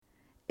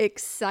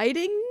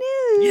Exciting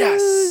news.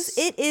 Yes.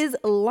 It is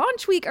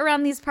launch week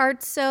around these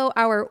parts, so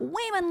our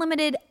WAIM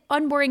Unlimited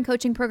onboarding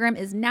coaching program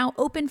is now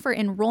open for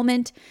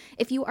enrollment.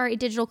 If you are a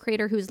digital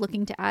creator who's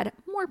looking to add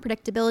more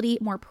predictability,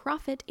 more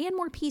profit, and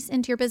more peace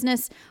into your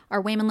business,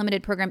 our WAIM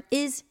Unlimited program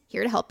is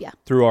here to help you.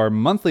 Through our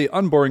monthly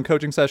onboarding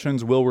coaching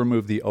sessions, we'll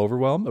remove the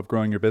overwhelm of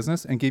growing your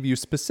business and give you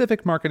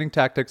specific marketing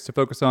tactics to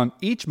focus on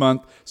each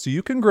month so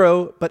you can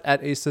grow, but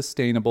at a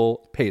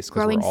sustainable pace.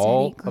 Because we're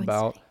all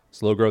about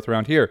slow growth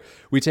around here.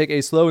 We take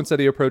a slow and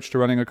steady approach to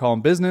running a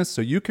calm business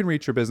so you can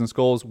reach your business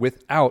goals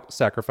without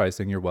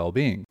sacrificing your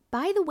well-being.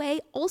 By the way,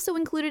 also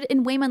included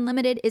in WAIM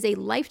Unlimited is a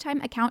lifetime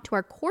account to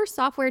our core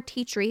software,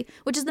 Teachery,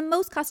 which is the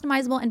most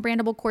customizable and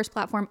brandable course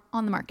platform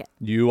on the market.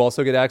 You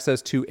also get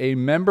access to a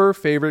member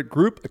favorite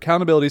group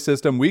accountability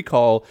system we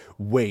call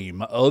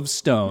WAIM of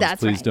Stones.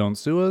 That's Please right. don't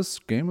sue us,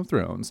 Game of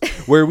Thrones,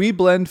 where we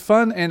blend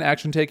fun and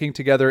action taking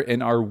together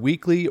in our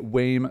weekly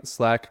WAIM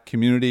Slack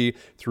community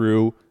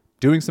through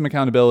doing some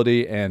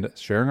accountability and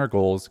sharing our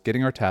goals,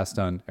 getting our tasks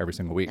done every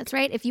single week. That's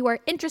right. If you are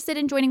interested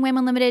in joining WAIM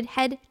Unlimited,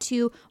 head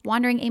to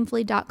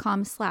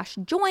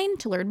wanderingaimfully.com/join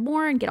to learn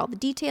more and get all the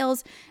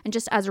details. And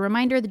just as a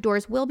reminder, the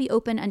doors will be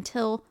open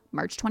until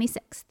March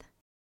 26th.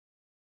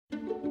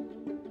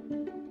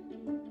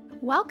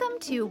 Welcome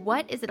to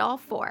What Is It All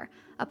For?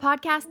 A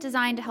podcast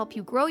designed to help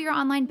you grow your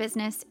online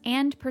business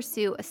and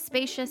pursue a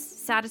spacious,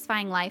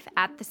 satisfying life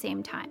at the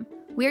same time.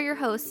 We're your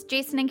hosts,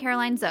 Jason and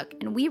Caroline Zook,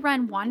 and we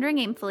run Wandering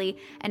Aimfully,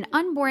 an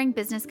unboring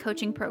business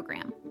coaching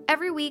program.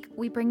 Every week,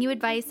 we bring you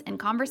advice and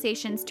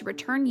conversations to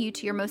return you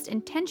to your most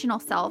intentional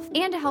self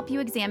and to help you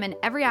examine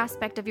every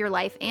aspect of your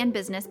life and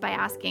business by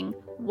asking,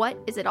 what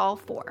is it all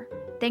for?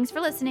 Thanks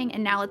for listening,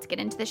 and now let's get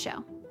into the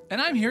show.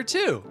 And I'm here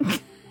too.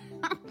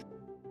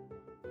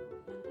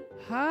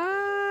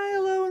 Hi,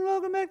 hello, and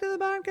welcome back to the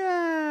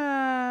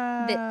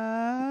podcast.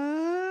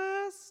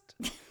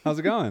 How's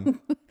it going?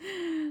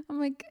 I'm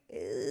like,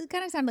 it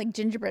kind of sound like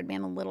Gingerbread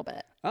Man a little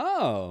bit.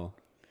 Oh.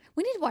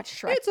 We need to watch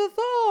Shrek. It's a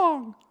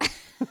thong. We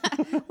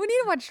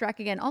need to watch Shrek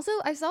again. Also,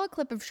 I saw a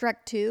clip of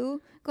Shrek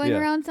 2 going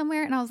around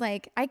somewhere, and I was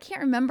like, I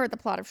can't remember the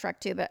plot of Shrek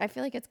 2, but I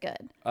feel like it's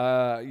good.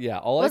 Yeah.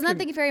 Wasn't that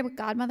the Fairy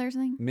Godmother or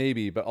something?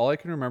 Maybe, but all I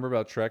can remember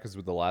about Shrek is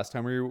with the last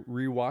time we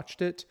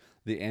rewatched it,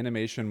 the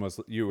animation was,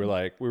 we were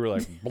like,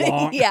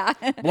 blonk, Yeah.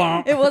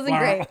 blonk, It wasn't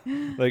blonk.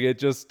 great. Like it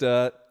just,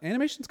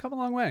 animation's come a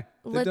long way.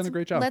 They've done a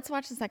great job. Let's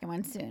watch the second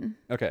one soon.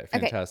 Okay,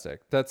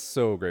 fantastic. That's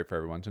so great for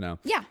everyone to know.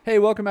 Yeah. Hey,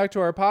 welcome back to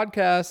our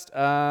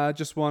podcast.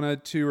 Just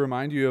wanted to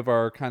remind you of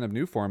our kind of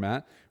new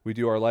format. We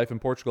do our Life in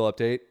Portugal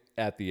update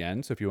at the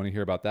end. So if you want to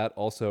hear about that,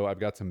 also I've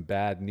got some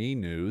bad knee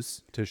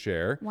news to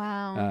share.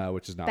 Wow.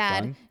 Which is not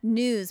Bad fun.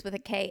 news with a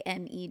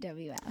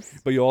KNEWS.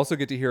 But you also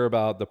get to hear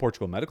about the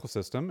Portugal medical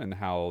system and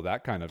how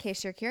that kind of In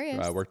case you're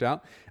curious. worked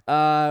out.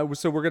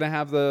 So we're going to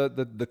have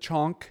the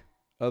chunk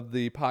of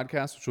the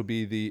podcast, which will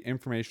be the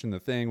information, the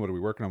thing, what are we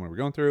working on, what are we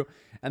going through.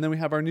 And then we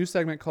have our new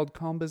segment called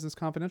Calm Business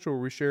Confidential,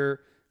 where we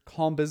share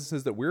calm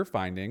businesses that we're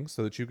finding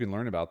so that you can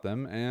learn about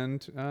them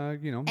and, maybe a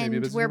business And we're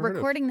you've never heard of.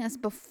 recording this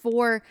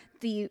before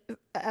the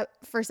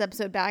first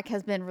episode back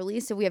has been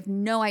released, so we have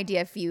no idea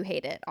if you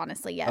hate it,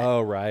 honestly, yet.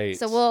 Oh, right.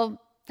 So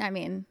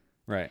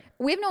Right.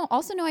 we have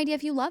also no idea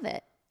if you love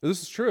it.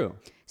 This is true.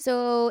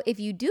 So if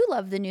you do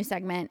love the new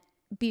segment,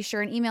 be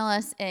sure and email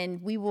us, and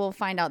we will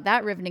find out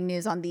that riveting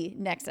news on the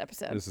next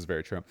episode. This is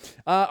very true.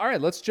 All right,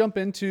 let's jump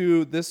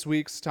into this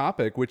week's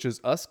topic, which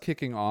is us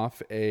kicking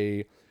off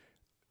you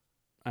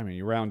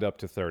round up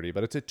to 30,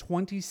 but it's a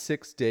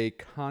 26-day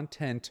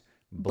content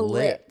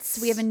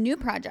blitz. We have a new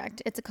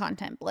project. It's a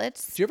content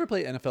blitz. Did you ever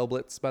play NFL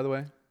Blitz, by the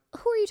way?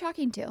 Who are you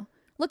talking to?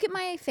 Look at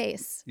my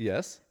face.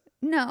 Yes.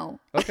 No.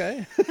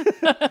 Okay.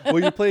 Well,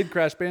 you played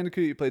Crash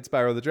Bandicoot, you played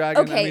Spyro the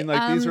Dragon. Okay,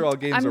 these are all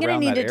games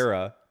around that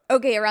era.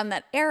 Okay, around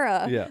that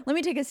era. Yeah. Let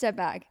me take a step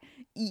back.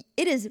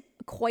 It is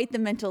quite the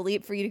mental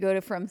leap for you to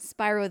go from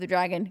Spyro the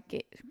Dragon,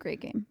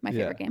 great game, my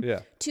favorite game,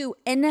 to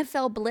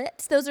NFL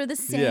Blitz. Those are the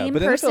same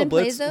but person NFL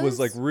Blitz plays those. was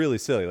like really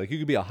silly. Like you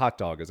could be a hot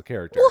dog as a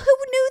character. Well, who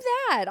knew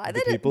that?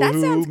 The people that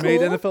who sounds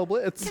made cool. NFL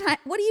Blitz.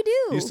 What do you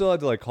do? You still had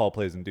to like call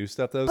plays and do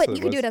stuff though. But so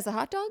you could do it as a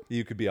hot dog?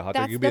 You could be a hot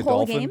dog. That's You could be the a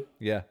whole dolphin. game?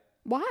 Yeah.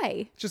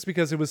 Why? Just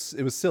because it was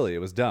silly. It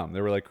was dumb.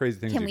 There were like crazy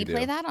things Can you we could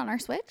play do. that on our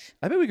Switch?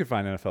 I bet we could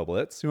find NFL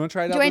Blitz. You want to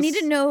try it out? Do I need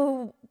to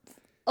know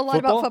a lot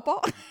about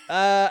football?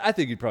 I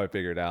think you'd probably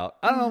figure it out.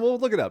 I don't know. We'll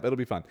look it up. It'll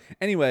be fun.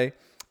 Anyway,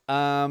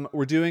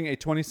 we're doing a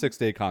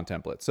 26-day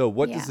content blitz. So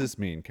what does this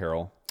mean,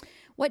 Carol?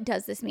 What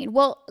does this mean?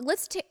 Well,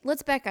 let's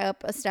back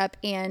up a step,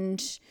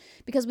 and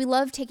because we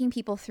love taking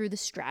people through the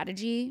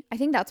strategy. I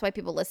think that's why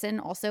people listen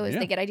also is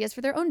they get ideas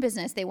for their own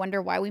business. They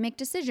wonder why we make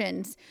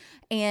decisions,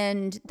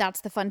 and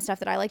that's the fun stuff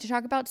that I like to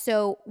talk about.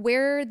 So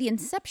where the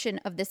inception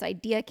of this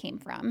idea came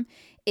from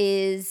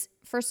is,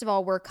 first of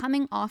all, we're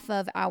coming off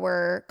of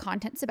our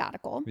content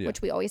sabbatical,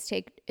 which we always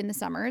take in the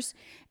summers,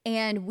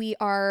 and we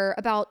are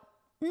about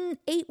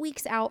 8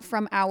 weeks out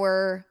from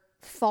our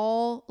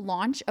fall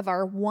launch of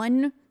our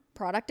one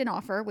product and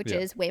offer, which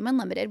is WAIM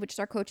Unlimited, which is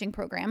our coaching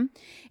program.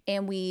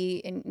 And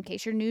we, in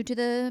case you're new to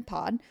the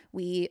pod,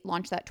 we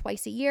launch that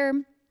twice a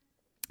year.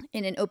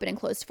 in an open and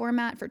closed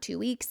format for 2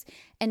 weeks.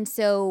 And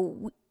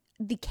so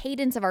the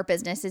cadence of our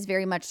business is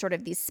very much sort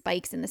of these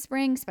spikes in the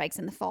spring, spikes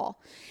in the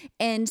fall.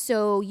 And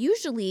so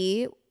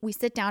usually we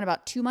sit down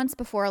about 2 months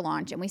before a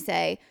launch and we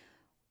say,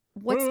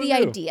 what's the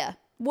idea?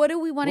 What do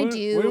we want to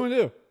do? What do we want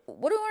to do?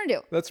 What do we want to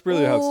do? That's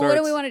really how it starts. What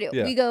do we want to do?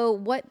 Yeah. We go,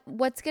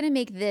 what's going to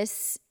make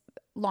this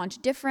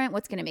launch different?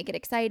 What's going to make it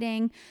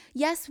exciting?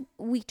 Yes,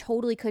 we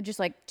totally could just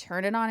like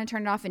turn it on and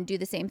turn it off and do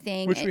the same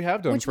thing. Which we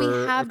have done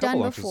for a couple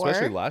launches, before.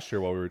 especially last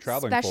year while we were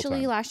traveling full time.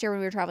 Especially last year when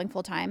we were traveling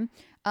full time.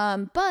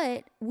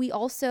 But we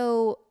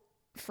also,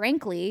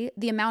 frankly,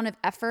 the amount of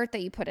effort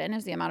that you put in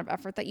is the amount of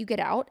effort that you get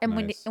out. And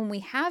when we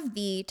have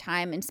the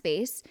time and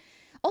space,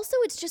 also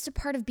it's just a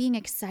part of being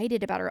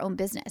excited about our own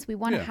business. We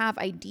want to have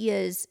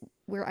ideas.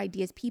 We're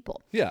ideas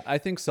people. Yeah, I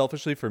think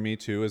selfishly for me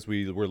too, as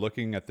we were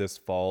looking at this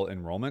fall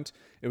enrollment,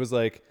 it was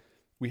like,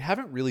 we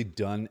haven't really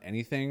done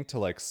anything to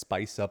like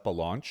spice up a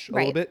launch a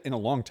little bit in a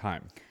long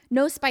time.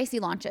 No spicy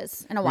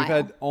launches in a while. We've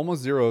had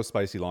almost zero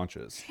spicy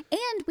launches.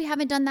 And we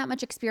haven't done that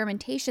much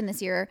experimentation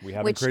this year. We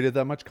haven't created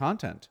that much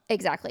content.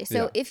 Exactly.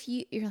 So if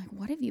you're like,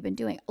 what have you been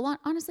doing? A lot,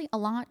 honestly, a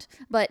lot,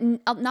 but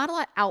not a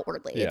lot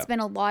outwardly. Yeah. It's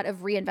been a lot of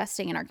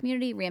reinvesting in our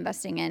community,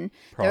 reinvesting in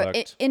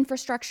the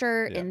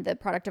infrastructure, in the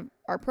product of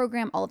our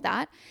program, all of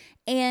that.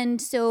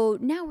 And so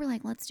now we're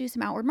like, let's do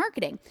some outward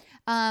marketing.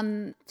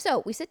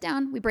 So we sit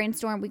down, we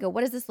brainstorm, we go,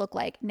 what does this look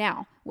like?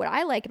 Now, what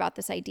I like about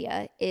this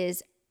idea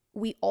is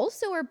we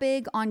also are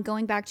big on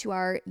going back to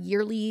our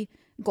yearly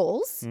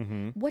goals.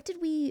 Mm-hmm. What did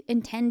we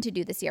intend to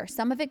do this year?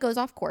 Some of it goes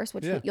off course,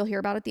 which you'll hear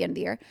about at the end of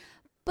the year.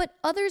 But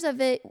others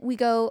of it, we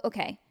go,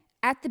 okay,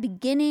 at the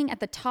beginning, at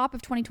the top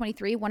of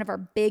 2023, one of our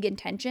big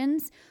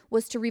intentions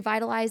was to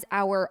revitalize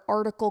our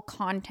article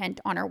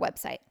content on our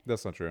website.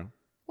 That's not true.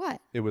 What?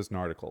 It was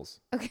Narticles.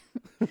 Okay.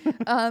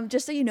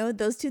 Just so you know,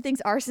 those two things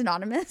are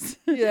synonymous.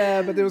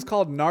 Yeah, but it was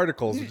called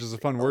Narticles, which is a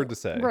fun word to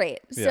say. Right.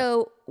 Yeah.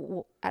 So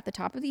at the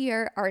top of the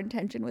year, our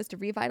intention was to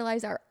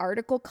revitalize our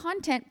article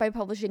content by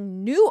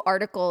publishing new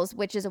articles,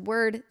 which is a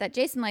word that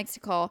Jason likes to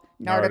call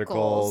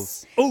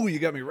narticles. Oh, you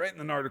got me right in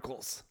the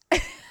narticles.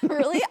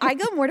 Really? I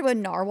go more to a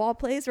narwhal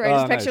place where I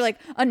just picture like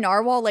a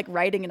narwhal like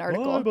writing an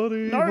article. Hi,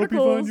 buddy. Narticles. Hope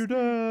you find your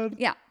dad.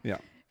 Yeah. Yeah.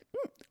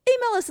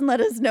 Email us and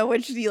let us know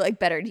which do you like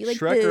better. Do you like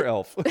Shrek or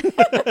Elf? Is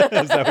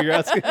that what you're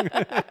asking?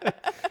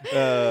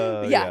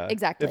 Yeah,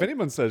 exactly. If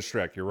anyone says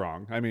Shrek, you're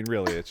wrong. I mean,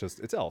 really,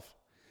 it's Elf.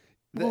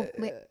 Well,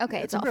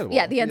 okay, it's Elf. incredible.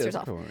 Yeah, the answer is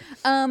Elf.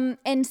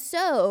 And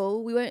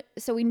so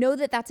we know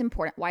that that's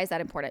important. Why is that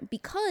important?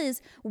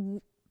 Because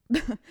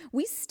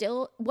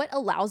what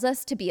allows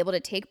us to be able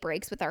to take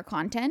breaks with our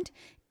content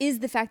is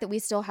the fact that we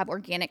still have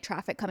organic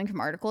traffic coming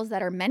from articles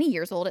that are many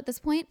years old at this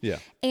point. Yeah.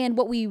 And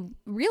what we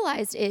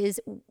realized is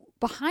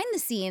behind the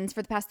scenes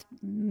for the past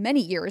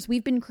many years,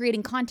 we've been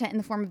creating content in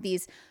the form of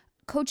these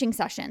coaching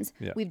sessions.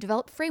 Yeah. We've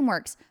developed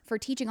frameworks for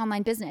teaching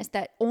online business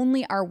that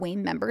only our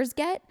WAIM members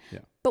get. Yeah.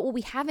 But what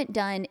we haven't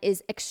done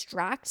is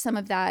extract some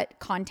of that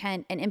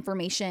content and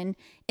information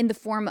in the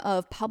form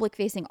of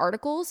public-facing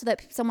articles so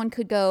that someone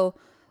could go,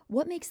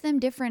 what makes them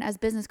different as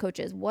business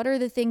coaches? What are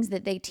the things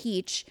that they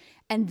teach?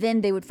 And then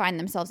they would find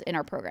themselves in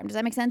our program. Does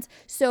that make sense?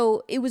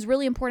 So it was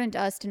really important to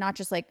us to not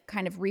just like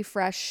kind of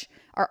refresh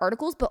our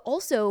articles, but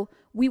also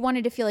we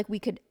wanted to feel like we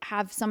could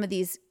have some of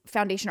these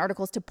foundation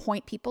articles to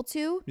point people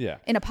to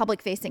in a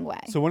public facing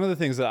way. So one of the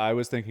things that I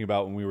was thinking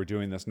about when we were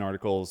doing this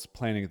Narticles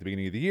planning at the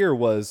beginning of the year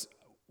was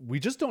we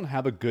just don't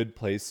have a good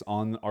place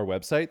on our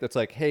website that's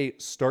like, hey,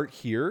 start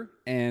here.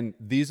 And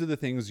these are the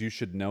things you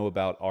should know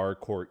about our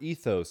core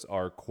ethos,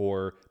 our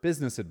core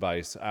business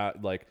advice,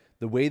 like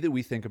the way that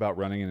we think about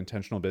running an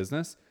intentional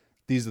business.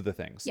 These are the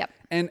things. Yep.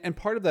 And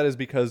part of that is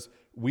because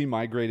we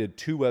migrated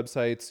 2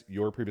 websites,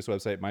 your previous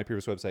website, my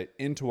previous website,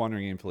 into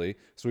Wandering Aimfully.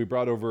 So we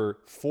brought over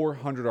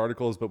 400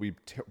 articles, but we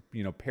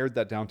pared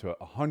that down to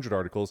 100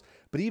 articles.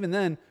 But even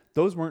then,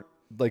 those weren't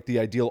like the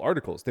ideal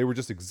articles. They were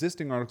just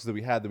existing articles that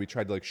we had that we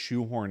tried to like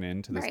shoehorn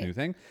into this new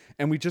thing.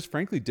 And we just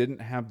frankly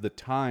didn't have the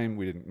time.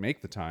 We didn't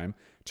make the time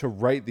to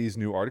write these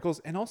new articles.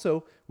 And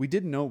also we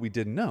didn't know what we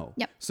didn't know.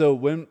 Yep.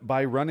 So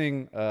by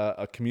running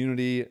a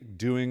community,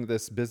 doing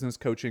this business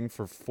coaching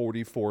for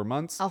 44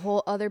 months, a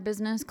whole other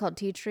business called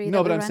Teachtree.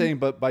 No, but I'm saying,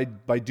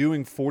 by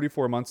doing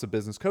 44 months of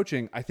business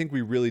coaching, I think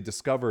we really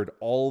discovered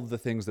all of the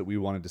things that we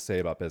wanted to say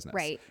about business.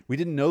 Right. We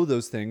didn't know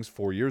those things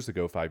 4 years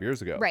ago, 5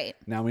 years ago. Right.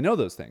 Now we know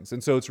those things.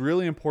 And so it's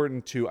really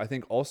important to, I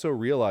think, also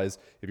realize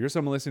if you're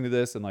someone listening to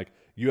this and like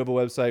you have a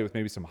website with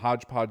maybe some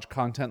hodgepodge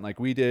content like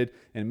we did,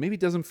 and maybe it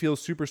doesn't feel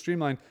super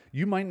streamlined,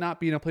 you might not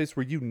be in a place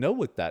where you know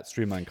what that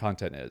streamlined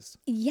content is.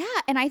 Yeah.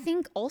 And I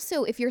think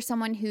also if you're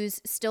someone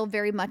who's still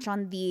very much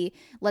on the,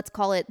 let's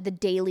call it the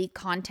daily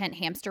content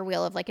hamster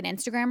wheel of like an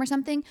Instagram or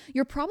something,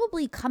 you're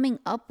probably coming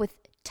up with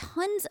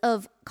tons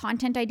of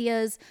content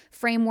ideas,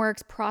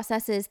 frameworks,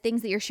 processes,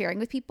 things that you're sharing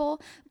with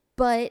people,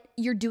 but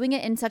you're doing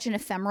it in such an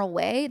ephemeral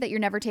way that you're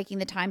never taking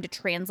the time to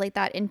translate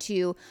that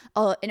into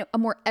a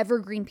more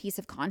evergreen piece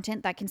of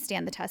content that can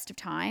stand the test of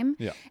time.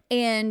 Yeah.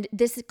 And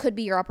this could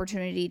be your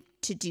opportunity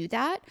to do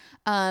that.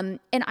 And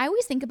I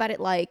always think about it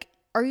like,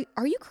 are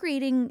you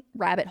creating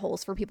rabbit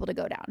holes for people to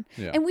go down?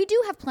 Yeah. And we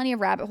do have plenty of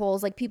rabbit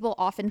holes. Like people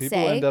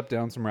end up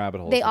down some rabbit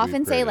holes. They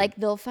often say like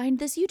they'll find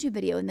this YouTube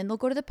video and then they'll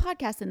go to the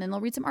podcast and then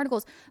they'll read some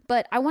articles.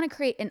 But I want to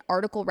create an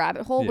article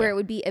rabbit hole where it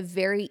would be a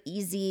very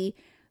easy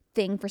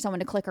thing for someone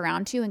to click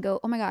around to and go,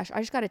 oh my gosh, I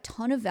just got a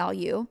ton of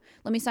value.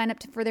 Let me sign up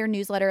for their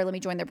newsletter. Let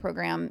me join their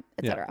program,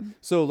 etc. Yeah.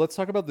 So let's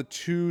talk about the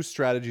 2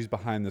 strategies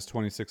behind this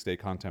 26-day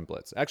content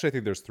blitz. Actually, I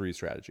think there's 3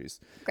 strategies.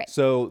 Great.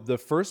 So the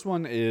first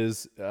one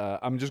is,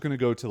 I'm just going to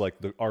go to like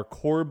our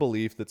core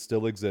belief that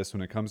still exists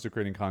when it comes to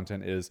creating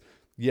content is,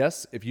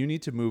 yes, if you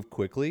need to move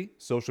quickly,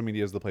 social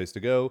media is the place to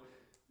go.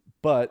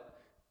 But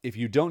if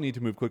you don't need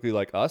to move quickly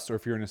like us, or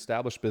if you're an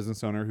established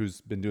business owner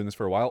who's been doing this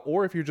for a while,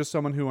 or if you're just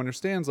someone who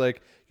understands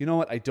like, you know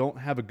what, I don't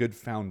have a good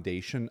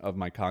foundation of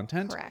my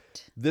content.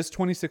 Correct. This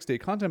 26-day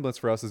content blitz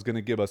for us is going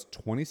to give us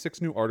 26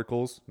 new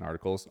articles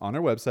on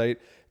our website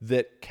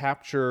that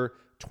capture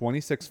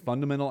 26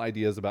 fundamental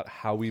ideas about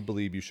how we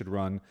believe you should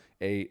run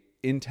a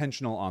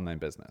intentional online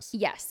business.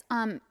 Yes.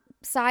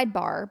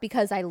 Sidebar,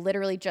 because I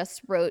literally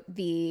just wrote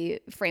the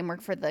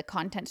framework for the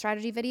content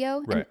strategy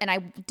video, and I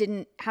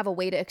didn't have a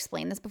way to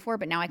explain this before,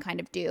 but now I kind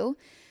of do.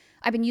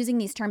 I've been using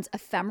these terms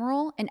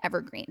ephemeral and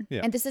evergreen.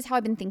 Yeah. And this is how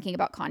I've been thinking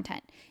about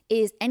content,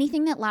 is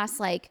anything that lasts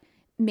like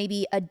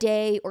maybe a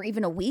day or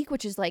even a week,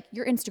 which is like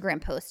your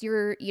Instagram posts,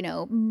 your,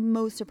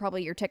 most of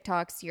probably your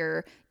TikToks,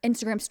 your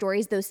Instagram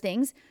stories, those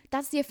things.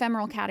 That's the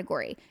ephemeral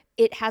category.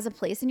 It has a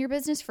place in your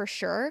business for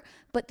sure,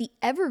 but the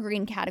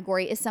evergreen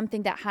category is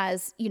something that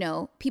has,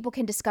 people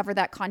can discover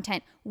that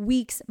content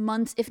weeks,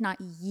 months, if not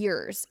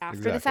years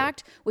after the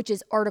fact, which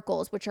is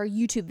articles, which are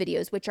YouTube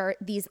videos, which are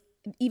these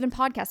even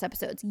podcast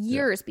episodes,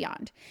 years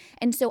beyond.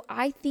 And so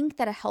I think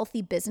that a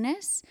healthy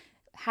business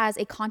has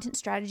a content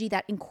strategy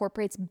that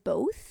incorporates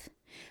both,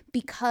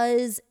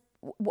 because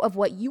of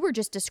what you were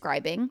just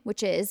describing,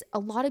 which is a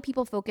lot of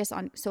people focus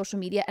on social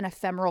media and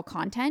ephemeral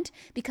content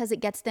because it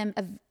gets them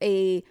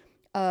a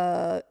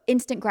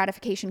instant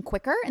gratification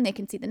quicker, and they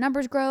can see the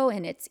numbers grow,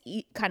 and it's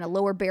kind of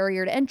lower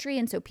barrier to entry,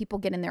 and so people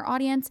get in their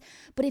audience.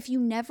 But if you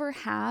never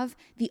have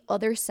the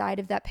other side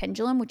of that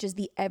pendulum, which is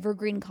the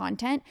evergreen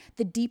content,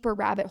 the deeper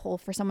rabbit hole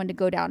for someone to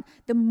go down,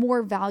 the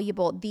more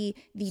valuable, the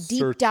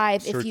deep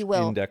dive, if you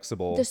will,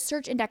 the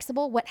search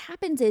indexable, what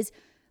happens is,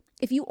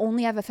 if you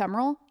only have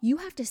ephemeral, you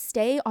have to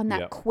stay on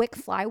that quick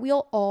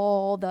flywheel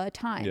all the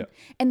time. Yep.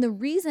 And the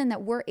reason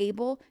that we're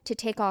able to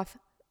take off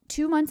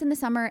 2 months in the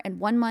summer and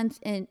 1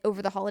 month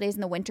over the holidays in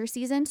the winter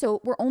season,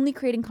 so we're only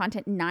creating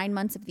content 9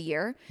 months of the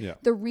year. Yeah.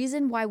 The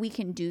reason why we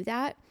can do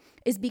that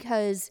is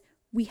because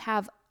we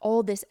have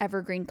all this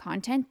evergreen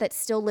content that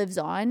still lives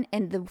on,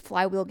 and the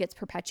flywheel gets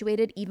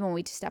perpetuated even when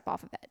we step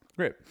off of it.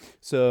 Great.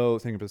 So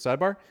think about the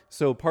sidebar.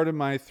 So part of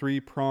my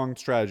 3-pronged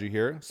strategy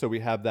here. So we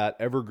have that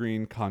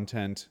evergreen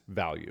content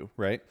value,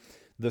 right?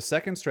 The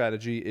second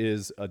strategy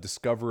is a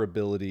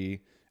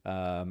discoverability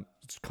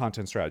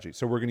content strategy.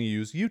 So we're going to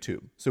use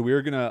YouTube. So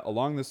we're going to,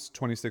 along this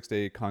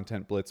 26-day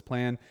content blitz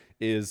plan,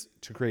 is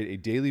to create a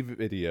daily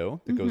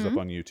video that goes up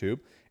on YouTube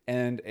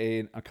and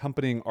an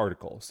accompanying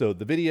article. So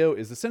the video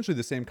is essentially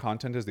the same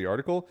content as the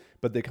article,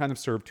 but they kind of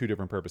serve 2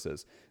 different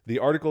purposes. The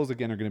articles,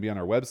 again, are going to be on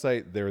our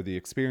website. They're the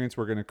experience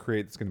we're going to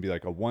create. It's going to be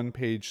like a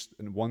 1-page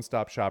and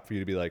one-stop shop for you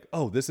to be like,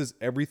 oh, this is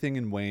everything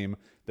in WAIM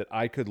that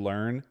I could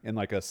learn in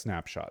like a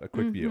snapshot, a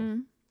quick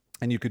view.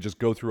 And you could just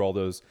go through all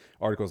those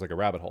articles like a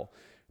rabbit hole.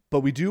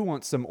 But we do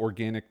want some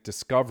organic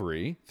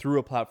discovery through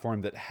a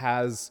platform that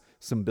has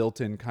some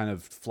built-in kind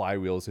of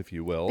flywheels, if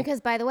you will. Because,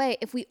 by the way,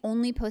 if we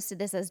only posted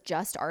this as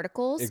just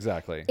articles,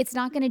 exactly, it's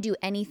not going to do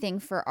anything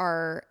for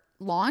our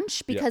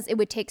launch, because it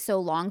would take so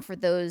long for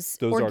those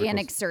organic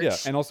articles. Search. Yeah,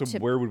 and also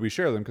where would we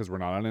share them? Because we're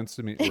not on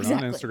Instagram, we're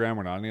not on Instagram,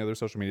 we're not on any other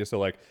social media. So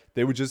like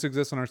they would just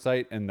exist on our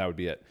site, and that would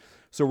be it.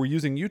 So we're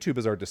using YouTube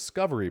as our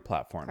discovery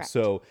platform. Correct.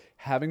 So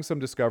having some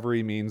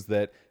discovery means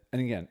that,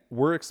 and again,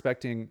 we're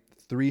expecting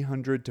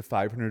 300 to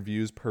 500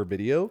 views per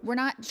video. We're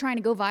not trying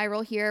to go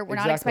viral here. We're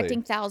not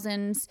expecting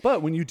thousands.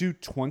 But when you do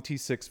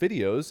 26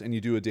 videos and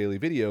you do a daily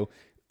video,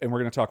 and we're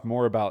going to talk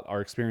more about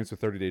our experience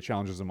with 30-day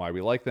challenges and why we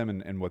like them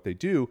and what they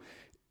do,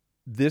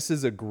 this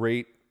is a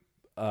great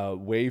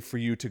way for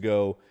you to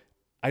go,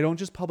 I don't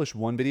just publish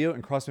one video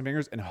and cross my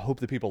fingers and hope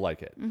that people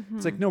like it.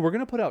 It's like, no, we're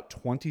going to put out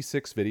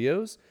 26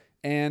 videos,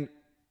 and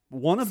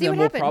one of them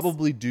will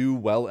probably do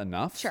well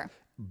enough. Sure.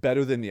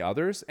 Better than the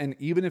others. And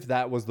even if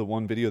that was the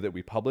one video that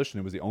we published and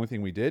it was the only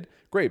thing we did,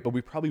 great. But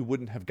we probably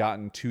wouldn't have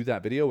gotten to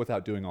that video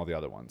without doing all the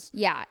other ones.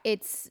 Yeah,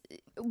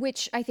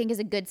 which I think is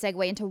a good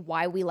segue into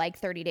why we like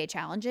 30-day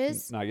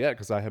challenges. Not yet,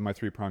 because I have my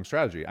 3-pronged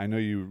strategy. I know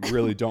you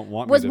really don't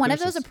want me to one of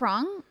those a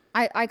prong?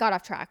 I got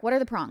off track. What are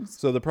the prongs?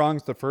 So the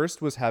prongs, the first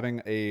was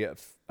having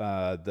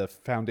the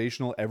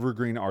foundational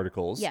evergreen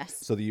articles. Yes.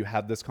 So that you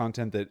have this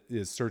content that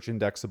is search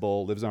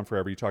indexable, lives on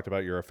forever. You talked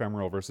about your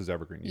ephemeral versus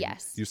evergreen.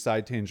 Yes. You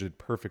side tangent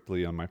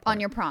perfectly on my prong. On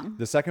your prong.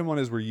 The second one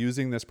is we're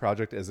using this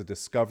project as a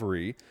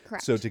discovery.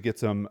 Correct. So to get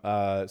some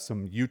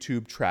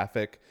YouTube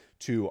traffic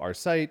to our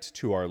site,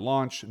 to our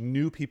launch,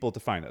 new people to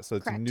find us. So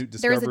it's a new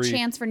discovery. There's a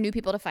chance for new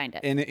people to find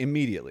it. And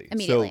immediately.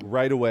 So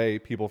right away,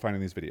 people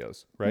finding these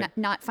videos, right?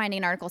 Not finding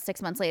an article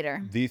 6 months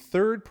later. The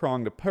third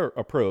pronged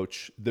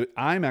approach that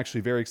I'm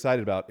actually very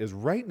excited about is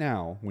right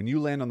now, when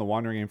you land on the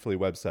Wandering Aimfully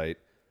website,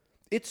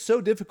 it's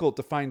so difficult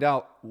to find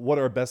out what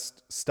our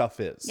best stuff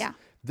is. Yeah.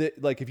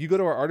 Like if you go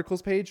to our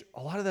articles page,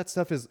 a lot of that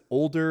stuff is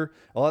older.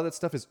 A lot of that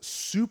stuff is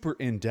super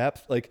in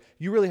depth. Like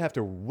you really have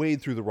to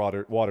wade through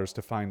the waters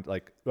to find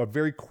like a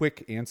very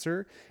quick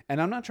answer.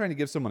 And I'm not trying to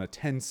give someone a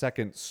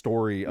 10-second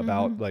story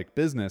about like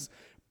business,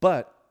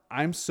 but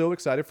I'm so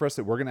excited for us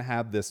that we're going to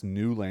have this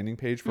new landing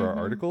page for our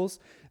articles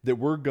that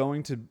we're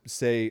going to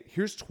say,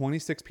 here's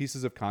 26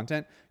 pieces of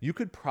content. You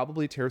could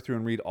probably tear through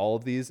and read all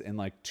of these in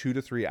like 2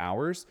 to 3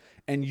 hours,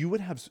 and you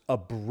would have a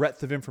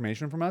breadth of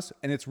information from us.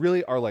 And it's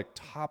really our like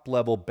top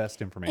level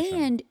best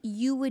information. And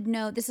you would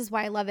know, this is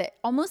why I love it.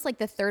 Almost like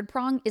the third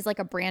prong is like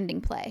a branding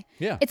play.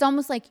 Yeah. It's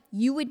almost like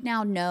you would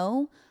now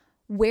know,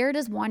 where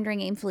does Wandering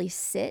Aimfully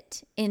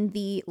sit in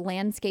the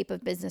landscape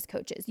of business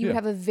coaches? You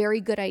have a very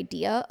good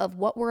idea of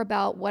what we're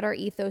about, what our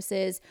ethos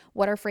is,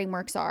 what our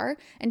frameworks are.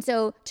 And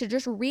so to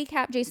just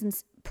recap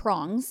Jason's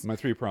prongs. My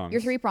 3 prongs.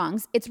 Your 3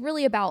 prongs. It's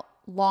really about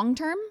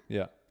long-term.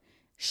 Yeah.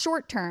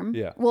 Short-term.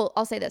 Yeah. Well,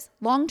 I'll say this.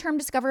 Long-term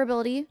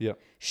discoverability. Yeah.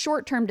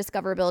 Short-term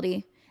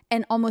discoverability.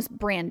 And almost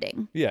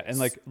branding. Yeah. And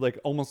like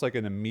almost like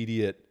an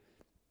immediate,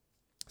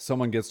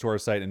 someone gets to our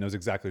site and knows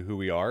exactly who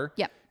we are.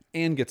 Yep.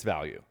 And gets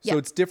value. So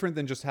it's different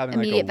than just having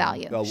immediate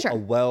like value. a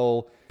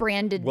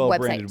well-branded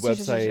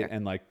website Sure.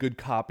 and like good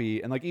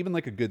copy and like even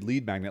like a good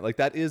lead magnet. Like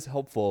that is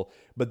helpful.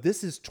 But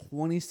this is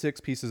 26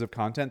 pieces of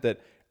content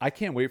that I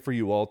can't wait for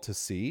you all to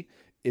see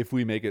if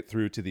we make it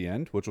through to the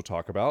end, which we'll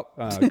talk about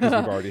because we've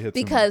already hit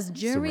because some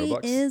jury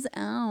is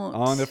out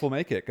on if we'll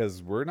make it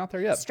because we're not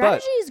there yet.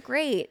 Strategy is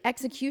great.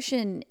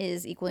 Execution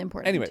is equally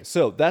important. Anyway,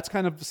 so that's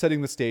kind of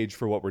setting the stage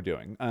for what we're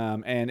doing.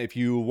 And if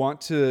you want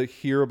to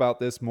hear about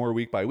this more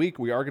week by week,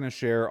 we are going to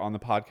share on the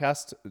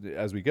podcast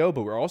as we go,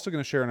 but we're also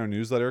going to share in our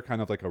newsletter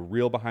kind of like a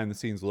real behind the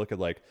scenes look at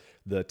like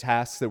the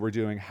tasks that we're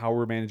doing, how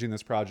we're managing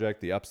this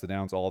project, the ups, the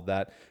downs, all of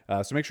that.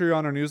 So make sure you're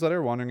on our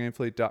newsletter,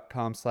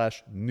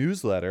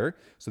 wanderingaimfully.com/newsletter,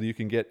 so that you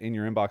can get in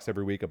your inbox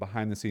every week a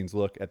behind the scenes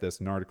look at this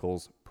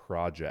Narticles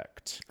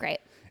project. Great.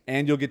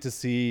 And you'll get to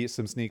see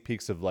some sneak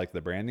peeks of like the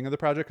branding of the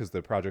project because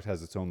the project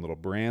has its own little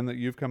brand that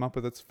you've come up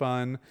with. It's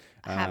fun.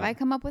 Have I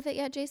come up with it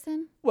yet,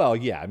 Jason? Well,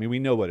 yeah. I mean, we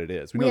know what it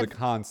is. We know the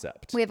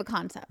concept. We have a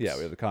concept. Yeah,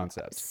 we have the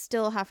concept.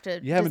 Still have to.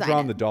 You haven't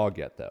drawn the dog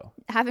yet, though.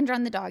 Haven't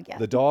drawn the dog yet.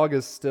 The dog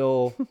is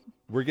still.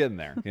 We're getting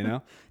there. You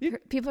know.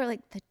 People are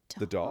like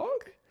the dog.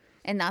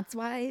 And that's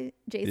why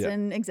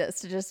Jason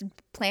exists, to just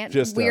plant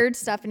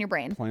stuff in your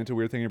brain. Plant a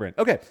weird thing in your brain.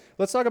 Okay,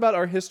 let's talk about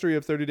our history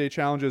of 30-day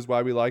challenges,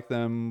 why we like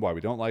them, why we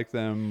don't like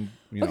them.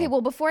 Okay,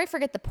 well, before I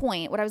forget the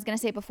point, what I was going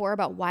to say before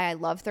about why I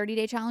love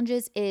 30-day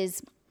challenges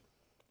is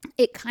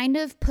it kind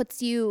of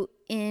puts you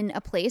in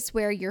a place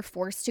where you're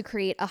forced to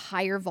create a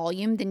higher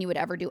volume than you would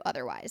ever do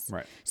otherwise.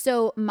 Right.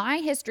 So my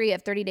history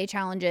of 30-day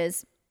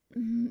challenges,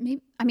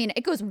 I mean,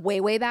 it goes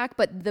way, way back,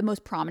 but the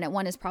most prominent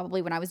one is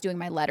probably when I was doing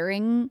my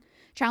lettering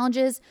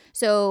challenges.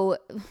 So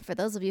for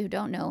those of you who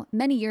don't know,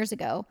 many years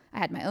ago, I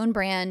had my own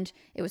brand.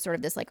 It was sort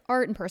of this like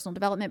art and personal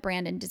development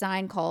brand and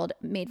design called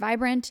Made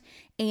Vibrant.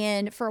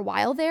 And for a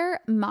while there,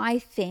 my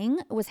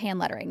thing was hand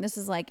lettering. This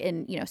is like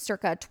in,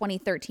 circa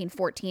 2013,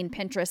 14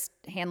 Pinterest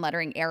hand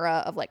lettering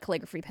era of like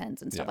calligraphy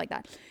pens and stuff like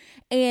that.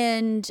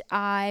 And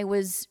I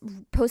was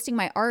posting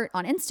my art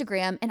on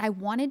Instagram and I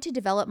wanted to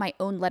develop my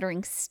own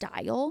lettering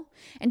style.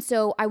 And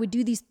so I would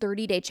do these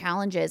 30-day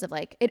challenges of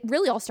like, it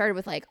really all started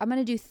with like, I'm going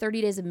to do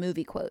 30 days of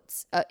movie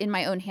quotes in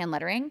my own hand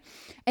lettering.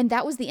 And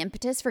that was the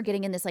impetus for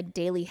getting in this like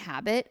daily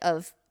habit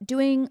of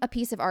doing a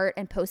piece of art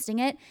and posting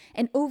it.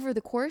 And over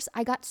the course,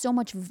 I got so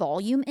much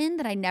volume in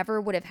that I never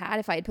would have had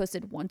if I had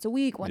posted once a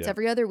week, once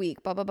every other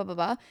week, blah, blah, blah, blah,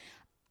 blah.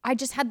 I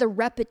just had the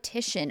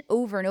repetition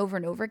over and over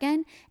and over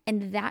again.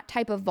 And that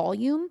type of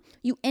volume,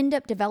 you end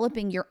up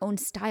developing your own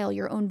style,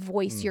 your own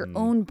voice, your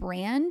own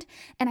brand.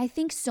 And I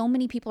think so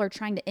many people are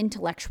trying to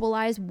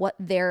intellectualize what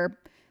their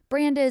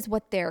brand is,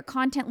 what their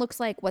content looks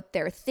like, what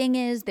their thing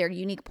is, their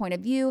unique point of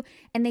view,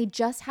 and they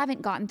just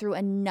haven't gotten through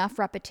enough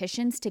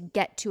repetitions to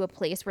get to a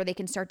place where they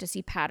can start to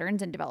see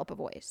patterns and develop a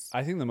voice.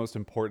 I think the most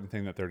important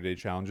thing that 30-day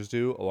challenges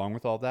do, along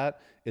with all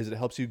that, is it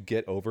helps you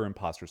get over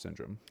imposter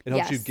syndrome. It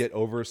helps you get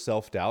over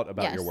self-doubt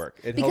about your work.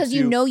 It because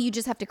helps you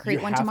just have to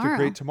create one tomorrow. You have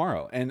to create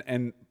tomorrow.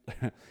 And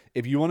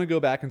if you want to go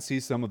back and see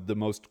some of the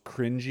most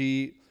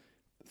cringy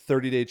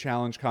 30-day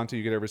challenge content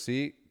you could ever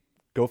see,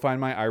 go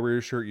find my I Wear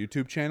Your Shirt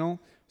YouTube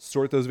channel.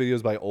 Sort those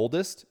videos by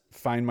oldest.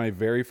 Find my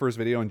very first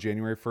video on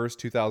January 1st,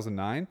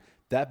 2009.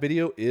 That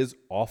video is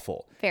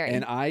awful.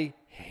 And I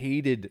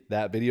hated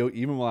that video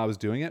even while I was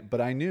doing it. But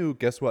I knew,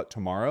 guess what?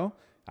 Tomorrow,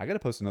 I got to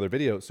post another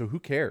video. So who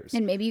cares?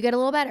 And maybe you get a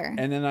little better.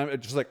 And then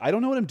I'm just like, I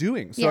don't know what I'm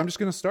doing. So I'm just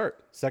going to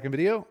start. Second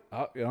video.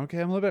 Okay,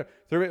 I'm a little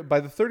better. By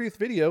the 30th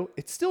video,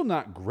 it's still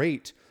not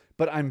great.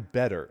 but I'm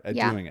better at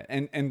doing it.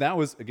 And that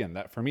was, again,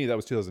 that for me, that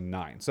was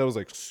 2009. So it was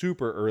like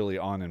super early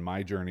on in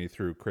my journey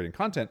through creating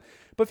content.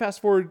 But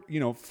fast forward,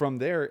 from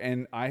there,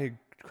 and I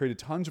created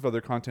tons of other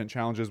content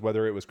challenges,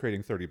 whether it was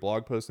creating 30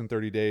 blog posts in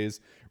 30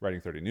 days,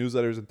 writing 30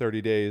 newsletters in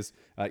 30 days,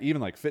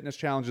 even like fitness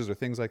challenges or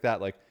things like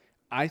that. Like,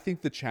 I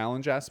think the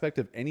challenge aspect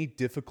of any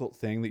difficult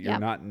thing that you're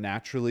not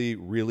naturally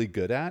really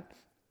good at,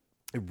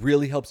 it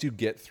really helps you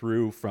get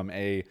through from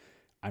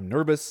I'm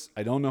nervous,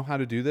 I don't know how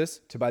to do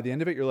this, to by the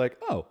end of it, you're like,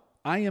 oh,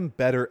 I am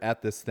better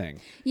at this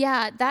thing.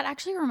 Yeah, that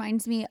actually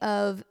reminds me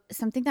of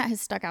something that has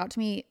stuck out to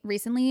me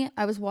recently.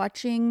 I was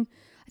watching,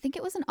 I think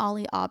it was an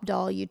Ali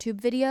Abdaal YouTube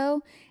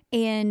video,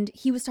 and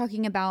he was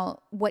talking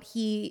about what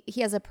he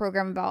has a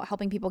program about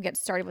helping people get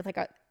started with like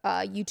a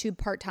YouTube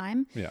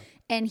part-time. Yeah.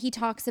 And he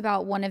talks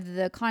about one of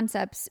the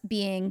concepts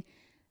being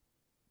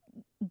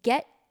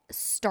get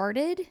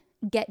started,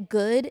 get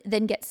good,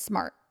 then get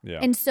smart. Yeah.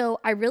 And so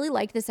I really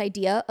like this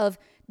idea of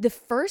the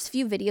first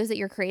few videos that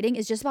you're creating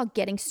is just about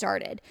getting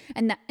started.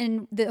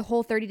 And the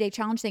whole 30-day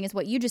challenge thing is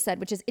what you just said,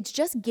 which is it's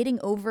just getting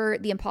over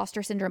the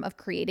imposter syndrome of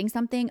creating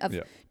something, of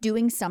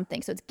doing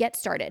something. So it's get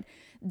started.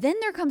 Then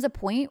there comes a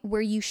point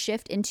where you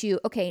shift into,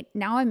 okay,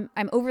 now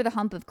I'm over the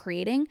hump of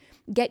creating,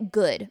 get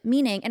good.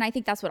 Meaning, and I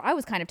think that's what I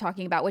was kind of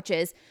talking about, which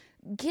is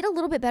get a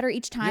little bit better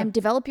each time,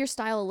 develop your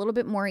style a little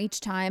bit more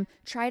each time,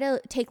 try to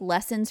take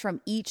lessons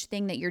from each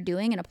thing that you're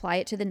doing and apply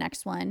it to the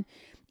next one.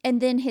 And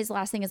then his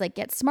last thing is like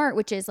get smart,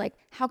 which is like,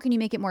 how can you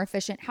make it more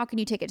efficient? How can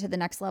you take it to the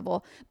next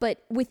level?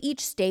 But with each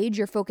stage,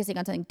 you're focusing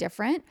on something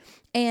different.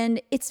 And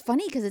it's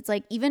funny because it's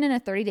like, even in a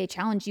 30-day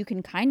challenge, you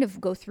can kind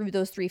of go through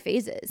those 3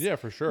 phases. Yeah,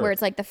 for sure. Where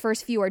it's like the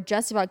first few are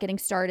just about getting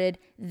started.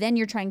 Then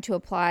you're trying to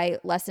apply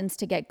lessons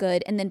to get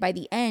good. And then by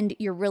the end,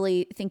 you're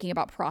really thinking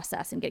about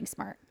process and getting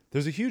smart.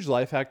 There's a huge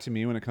life hack to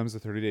me when it comes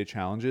to 30-day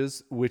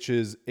challenges, which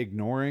is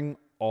ignoring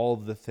all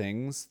of the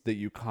things that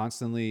you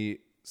constantly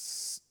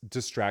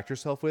distract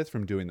yourself with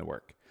from doing the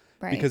work.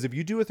 Right. Because if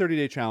you do a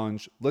 30-day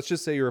challenge, let's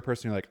just say you're a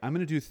person, you're like, I'm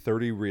going to do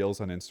 30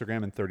 reels on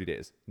Instagram in 30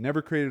 days.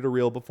 Never created a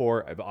reel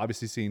before. I've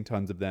obviously seen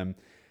tons of them.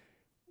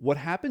 What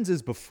happens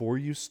is before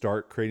you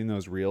start creating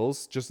those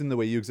reels, just in the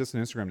way you exist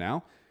on Instagram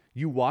now,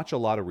 you watch a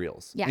lot of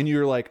reels and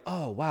you're like,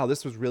 oh, wow,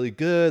 this was really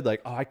good.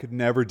 Like, oh, I could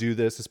never do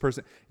this. This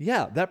person,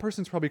 that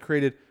person's probably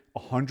created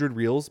 100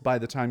 reels by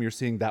the time you're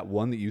seeing that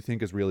one that you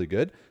think is really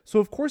good. So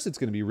of course it's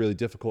going to be really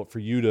difficult for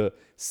you to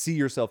see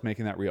yourself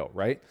making that reel,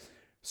 right?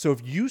 So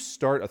if you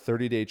start a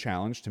 30-day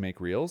challenge to make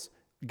reels,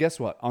 guess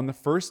what? On the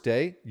first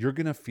day, you're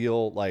going to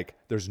feel like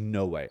there's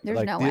no way.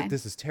 There's no way.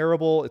 This is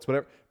terrible. It's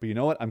whatever. But you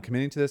know what? I'm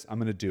committing to this. I'm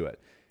going to do it.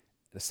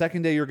 The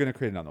second day, you're going to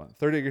create another one.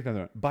 Third day, you're going to create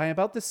another one. By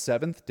about the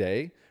 7th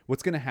day,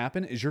 what's going to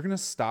happen is you're going to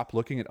stop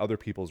looking at other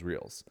people's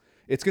reels.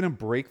 It's going to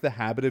break the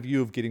habit of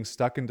you of getting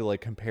stuck into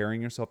like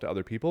comparing yourself to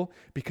other people,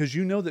 because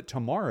you know that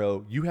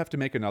tomorrow you have to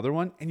make another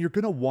one and you're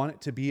going to want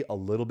it to be a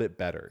little bit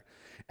better.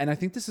 And I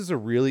think this is a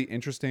really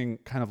interesting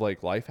kind of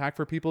like life hack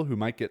for people who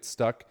might get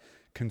stuck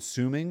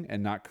consuming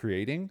and not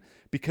creating,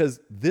 because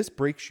this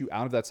breaks you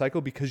out of that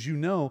cycle, because you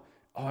know,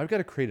 oh, I've got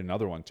to create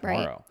another one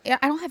tomorrow. Right.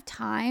 I don't have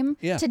time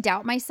to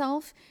doubt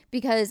myself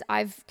because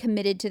I've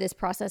committed to this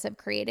process of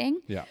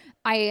creating. Yeah.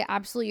 I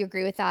absolutely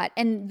agree with that.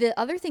 And the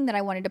other thing that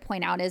I wanted to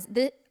point out is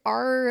that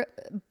our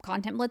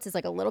content blitz is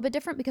like a little bit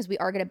different because we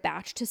are going to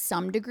batch to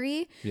some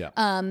degree. Yeah.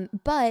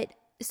 But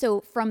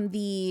so from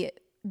the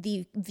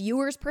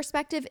viewer's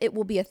perspective, it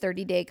will be a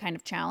 30-day kind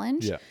of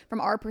challenge. Yeah.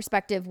 From our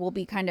perspective, we'll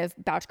be kind of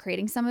batch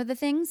creating some of the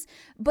things.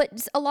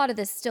 But a lot of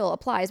this still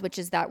applies, which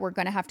is that we're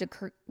going to have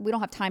to, we don't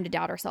have time to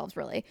doubt ourselves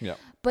really. Yeah.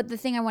 But the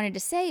thing I wanted to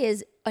say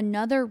is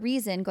another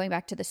reason, going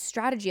back to the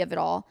strategy of it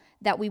all,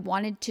 that we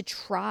wanted to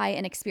try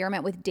and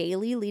experiment with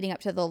daily leading up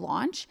to the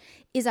launch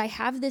is I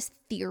have this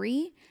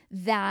theory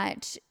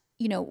that,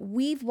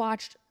 we've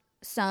watched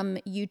some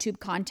YouTube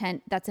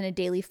content that's in a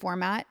daily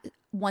format.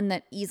 One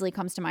that easily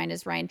comes to mind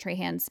is Ryan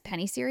Trahan's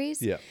Penny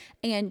series. Yeah.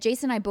 And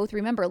Jason and I both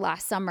remember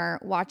last summer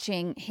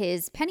watching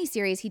his Penny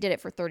series. He did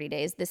it for 30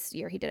 days. This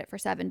year he did it for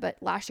 7, but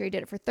last year he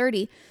did it for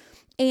 30.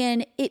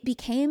 And it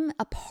became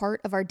a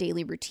part of our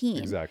daily routine.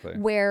 Exactly.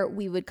 Where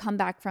we would come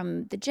back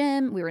from the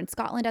gym. We were in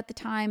Scotland at the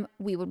time.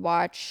 We would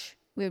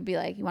be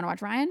like, you want to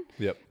watch Ryan?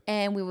 Yep.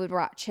 And we would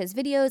watch his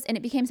videos, and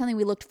it became something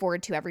we looked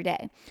forward to every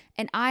day.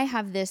 And I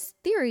have this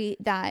theory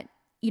that,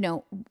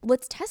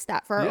 let's test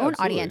that for our own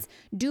audience.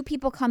 Do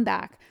people come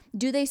back?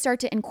 Do they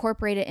start to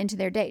incorporate it into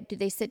their day? Do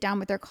they sit down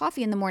with their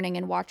coffee in the morning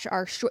and watch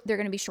they're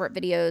going to be short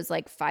videos,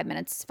 like 5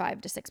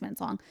 to 6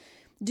 minutes long.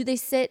 Do they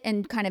sit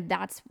and kind of,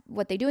 that's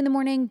what they do in the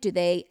morning? Do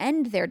they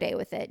end their day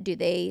with it? Do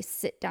they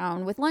sit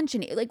down with lunch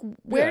and like,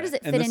 where does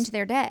it fit into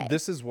their day?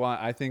 This is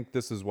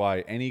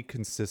why any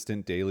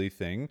consistent daily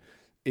thing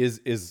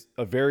is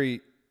a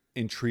very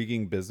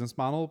intriguing business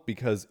model,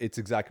 because it's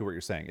exactly what you're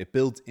saying. It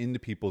builds into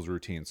people's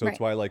routine. So it's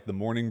why like the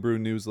Morning Brew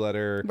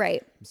newsletter,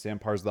 Sam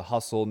Parr's The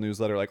Hustle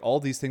newsletter, like all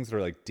these things that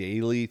are like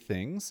daily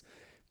things,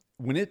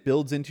 when it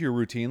builds into your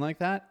routine like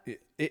that,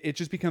 it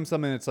just becomes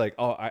something that's like,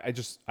 oh,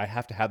 I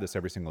have to have this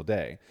every single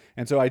day.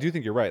 And so I do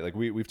think you're right. Like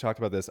we've talked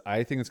about this.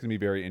 I think it's going to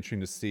be very interesting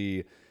to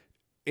see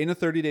in a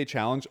 30-day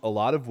challenge, a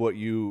lot of what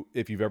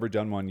if you've ever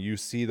done one, you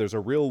see there's a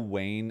real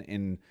wane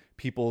in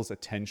people's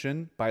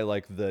attention by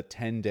like the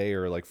 10-day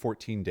or like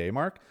 14-day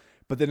mark.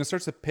 But then it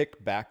starts to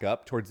pick back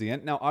up towards the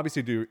end. Now,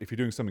 obviously, if you're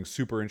doing something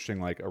super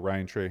interesting like a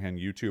Ryan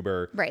Trahan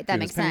YouTuber, right? That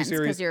makes sense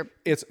because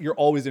you're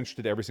always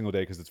interested every single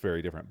day because it's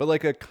very different. But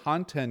like a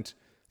content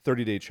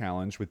 30-day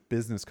challenge with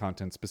business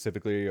content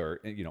specifically,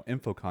 or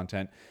info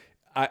content,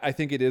 I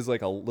think it is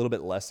like a little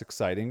bit less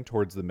exciting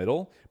towards the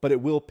middle, but it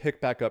will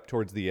pick back up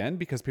towards the end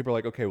because people are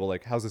like, okay, well,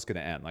 like, how's this going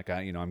to end? Like,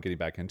 I'm getting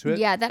back into it.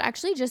 Yeah, that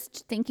actually,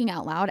 just thinking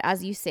out loud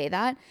as you say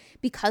that,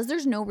 because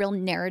there's no real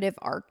narrative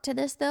arc to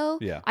this, though.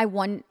 Yeah. I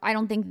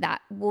don't think that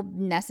will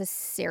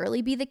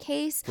necessarily be the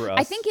case. For us.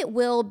 I think it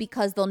will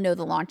because they'll know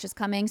the launch is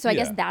coming. So I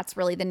guess that's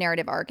really the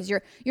narrative arc, is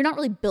you're not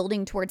really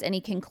building towards any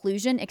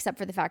conclusion except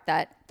for the fact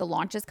that the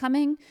launch is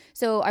coming.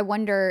 So I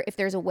wonder if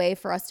there's a way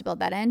for us to build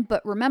that in.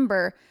 But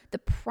remember, the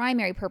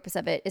primary purpose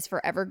of it is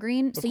for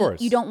evergreen. So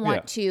you don't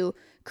want to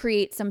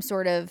create some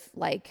sort of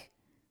like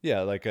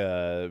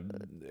a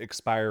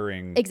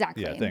expiring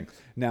thing.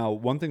 Now,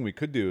 one thing we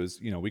could do is,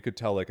 we could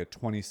tell like a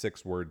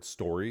 26-word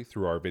story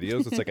through our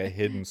videos. It's like a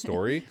hidden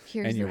story.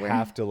 And you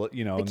have to,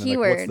 and then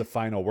like, what's the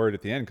final word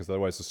at the end? Because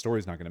otherwise the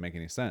story's not going to make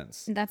any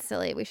sense. That's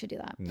silly. We should do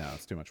that. No,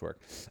 it's too much work.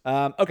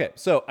 Okay,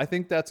 so I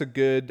think that's a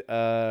good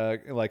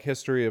like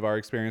history of our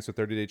experience with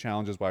 30-day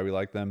challenges, why we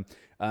like them.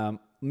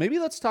 Maybe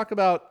let's talk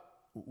about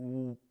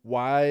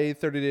why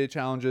 30-day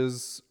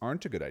challenges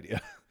aren't a good idea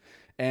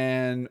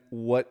and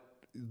what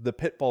the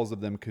pitfalls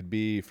of them could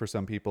be for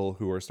some people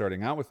who are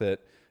starting out with it,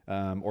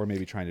 or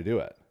maybe trying to do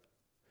it.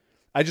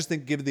 I just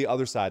think give the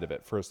other side of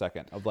it for a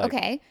second of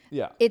like,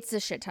 it's a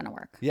shit ton of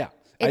work. Yeah.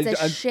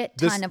 It's a shit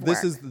ton of work.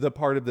 This is the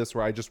part of this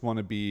where I just want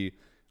to be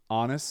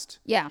honest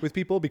with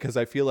people, because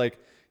I feel like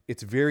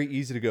it's very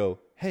easy to go,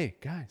 hey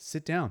guys,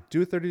 sit down,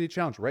 do a 30-day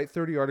challenge, write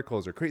 30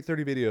 articles or create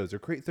 30 videos or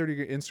create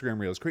 30 Instagram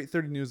reels, create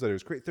 30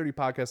 newsletters, create 30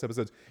 podcast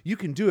episodes. You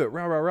can do it.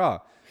 Rah, rah, rah.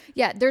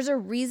 Yeah. There's a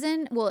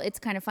reason. Well, it's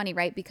kind of funny,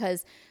 right?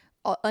 Because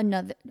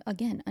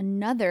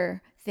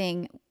another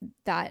thing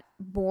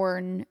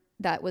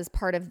that was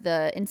part of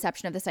the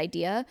inception of this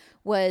idea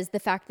was the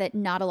fact that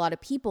not a lot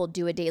of people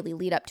do a daily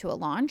lead up to a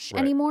launch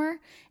anymore.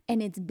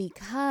 And it's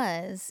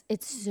because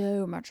it's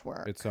so much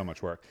work. It's so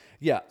much work.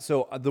 Yeah.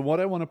 So what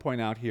I want to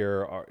point out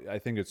here I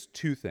think it's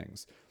two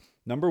things.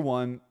 Number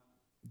one,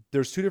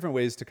 there's two different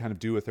ways to kind of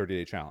do a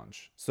 30-day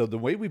challenge. So the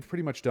way we've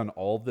pretty much done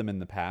all of them in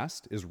the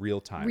past is real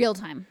time. Real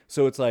time.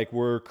 So it's like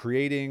we're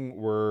creating,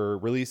 we're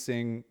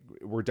releasing,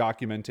 we're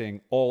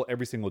documenting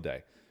every single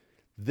day.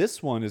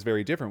 This one is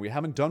very different. We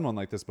haven't done one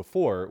like this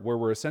before, where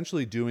we're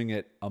essentially doing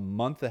it a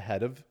month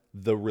ahead of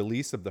the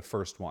release of the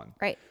first one.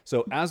 Right.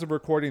 So as of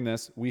recording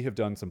this, we have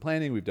done some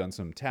planning. We've done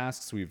some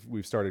tasks.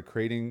 We've started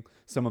creating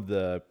some of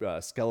the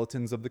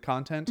skeletons of the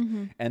content.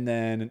 Mm-hmm. And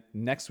then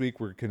next week,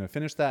 we're going to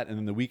finish that. And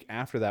then the week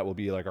after that will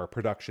be like our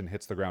production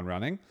hits the ground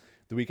running.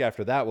 The week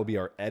after that will be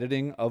our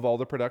editing of all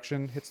the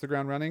production hits the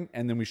ground running.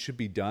 And then we should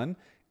be done.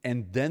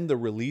 And then the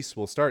release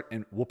will start,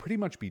 and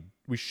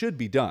we should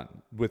be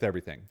done with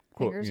everything.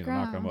 Quote,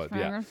 knock on wood.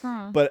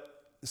 Yeah. But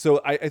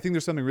so I think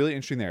there's something really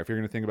interesting there. If you're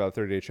going to think about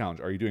a 30-day challenge,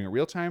 are you doing it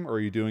real time, or are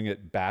you doing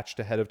it batched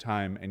ahead of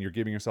time, and you're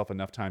giving yourself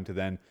enough time to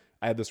then,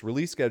 I have this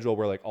release schedule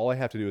where like all I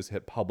have to do is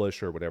hit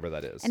publish or whatever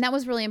that is. And that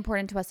was really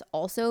important to us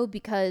also,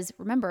 because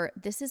remember,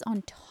 this is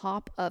on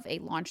top of a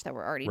launch that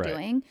we're already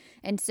doing.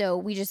 And so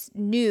we just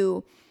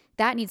knew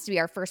that needs to be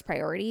our first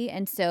priority.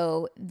 And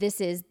so this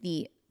is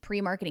the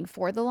pre-marketing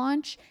for the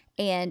launch.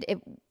 And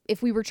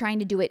if we were trying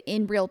to do it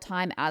in real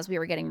time as we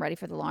were getting ready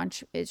for the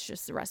launch, it's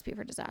just a recipe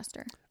for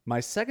disaster. My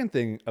second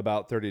thing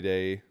about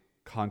 30-day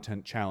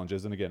content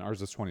challenges, and again,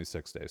 ours is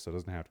 26 days, so it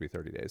doesn't have to be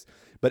 30 days,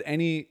 but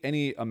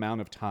any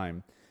amount of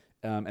time,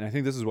 and I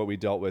think this is what we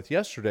dealt with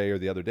yesterday or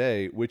the other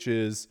day, which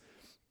is,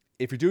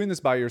 if you're doing this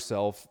by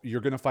yourself,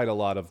 you're going to fight a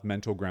lot of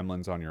mental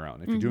gremlins on your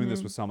own. If you're doing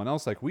this with someone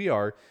else like we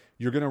are,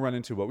 you're going to run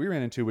into what we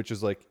ran into, which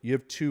is like you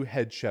have two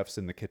head chefs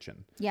in the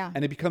kitchen. Yeah.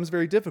 And it becomes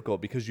very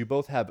difficult because you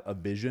both have a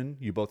vision,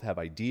 you both have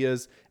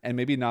ideas, and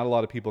maybe not a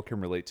lot of people can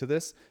relate to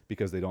this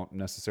because they don't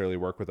necessarily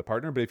work with a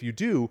partner. But if you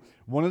do,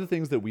 one of the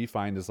things that we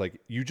find is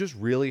like you just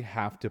really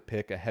have to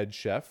pick a head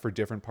chef for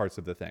different parts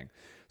of the thing.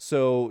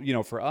 So,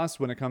 for us,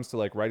 when it comes to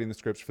like writing the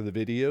scripts for the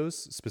videos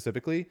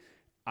specifically,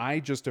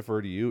 I just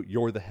defer to you.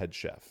 You're the head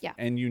chef. Yeah.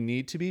 And you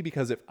need to be,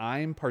 because if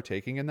I'm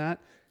partaking in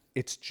that,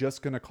 it's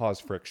just going to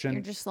cause friction.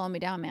 You're just slowing me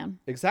down, man.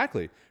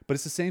 Exactly. But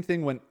it's the same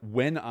thing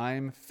when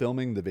I'm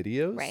filming the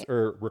videos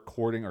or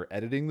recording or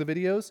editing the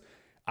videos.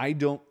 I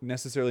don't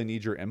necessarily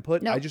need your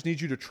input. No. I just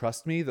need you to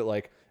trust me that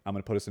like, I'm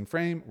going to put us in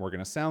frame. We're going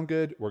to sound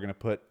good. We're going to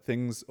put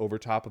things over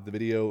top of the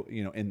video,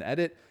 in the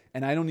edit.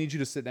 And I don't need you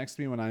to sit next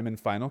to me when I'm in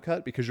Final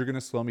Cut, because you're going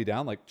to slow me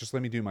down. Like, just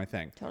let me do my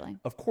thing. Totally.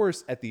 Of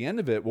course, at the end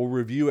of it, we'll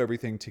review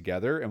everything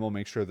together and we'll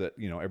make sure that,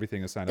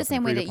 everything is signed up. The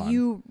same way that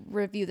you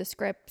review the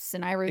scripts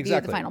and I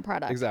review the final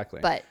product. Exactly.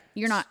 But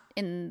you're not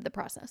in the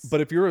process. But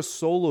if you're a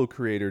solo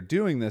creator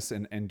doing this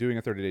and doing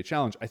a 30-day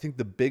challenge, I think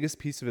the biggest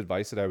piece of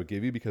advice that I would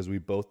give you, because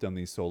we've both done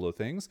these solo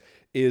things,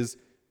 is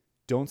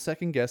don't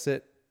second guess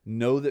it.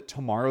 know that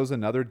tomorrow's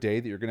another day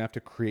that you're going to have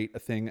to create a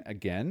thing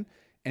again,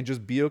 and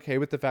just be okay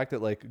with the fact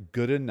that like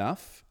good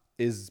enough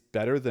is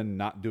better than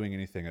not doing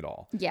anything at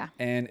all. Yeah.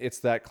 And it's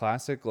that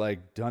classic,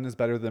 like, done is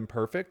better than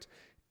perfect.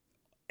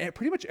 And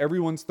pretty much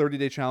everyone's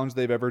 30-day challenge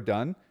they've ever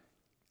done,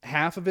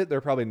 half of it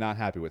they're probably not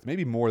happy with,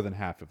 maybe more than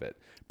half of it.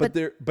 But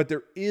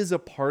there is a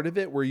part of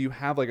it where you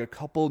have like a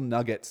couple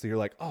nuggets that you're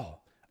like, oh,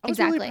 I was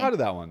really proud of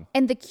that one.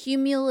 And the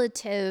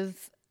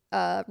cumulative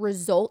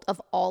result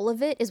of all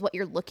of it is what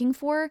you're looking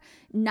for,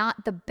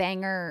 not the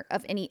banger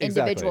of any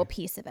individual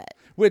piece of it.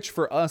 Which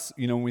for us,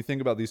 you know, when we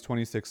think about these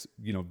 26,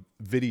 you know,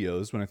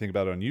 videos, when I think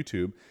about it on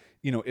YouTube,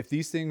 you know, if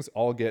these things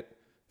all get,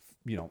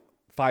 you know,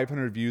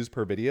 500 views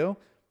per video,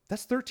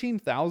 that's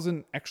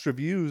 13,000 extra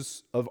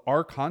views of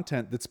our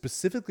content that's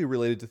specifically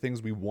related to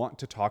things we want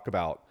to talk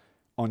about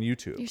on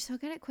YouTube. You're so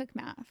good at quick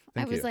math.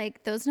 Thank I was you.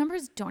 like, those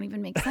numbers don't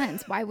even make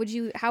sense. How would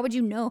you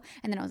know?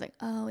 And then I was like,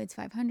 oh, it's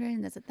 500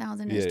 and that's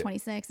 1,000 and it's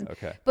 26. And,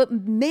 okay. But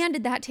man,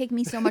 did that take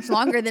me so much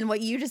longer than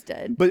what you just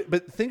did.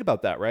 But think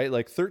about that, right?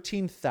 Like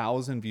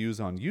 13,000 views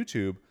on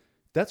YouTube.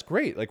 That's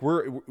great. Like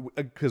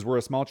because we're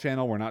a small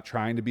channel. We're not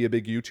trying to be a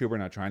big YouTuber. We're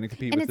not trying to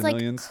compete with the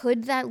millions.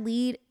 Could that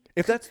lead?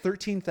 If that's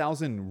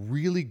 13,000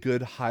 really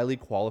good, highly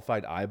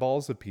qualified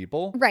eyeballs of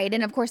people. Right.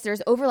 And of course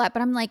there's overlap,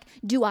 but I'm like,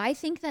 do I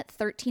think that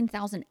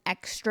 13,000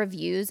 extra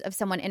views of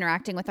someone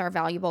interacting with our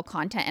valuable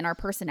content and our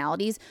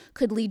personalities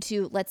could lead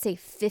to, let's say,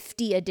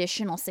 50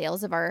 additional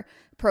sales of our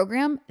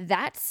program?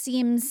 That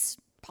seems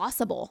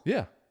possible.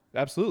 Yeah,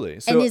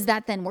 absolutely. So, and is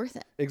that then worth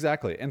it?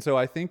 Exactly. And so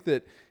I think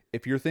that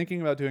if you're thinking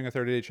about doing a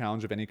 30-day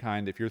challenge of any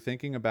kind, if you're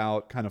thinking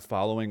about kind of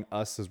following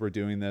us as we're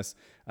doing this,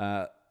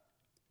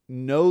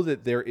 know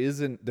that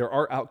there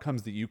are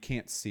outcomes that you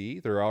can't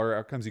see. There are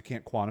outcomes you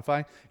can't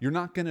quantify. You're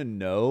not going to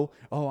know,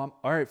 all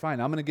right,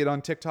 fine. I'm going to get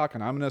on TikTok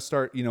and I'm going to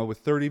start, you know, with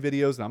 30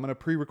 videos and I'm going to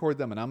pre-record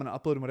them and I'm going to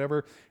upload them,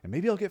 whatever. And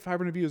maybe I'll get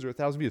 500 views or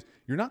 1,000 views.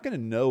 You're not going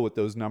to know what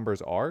those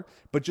numbers are,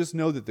 but just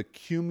know that the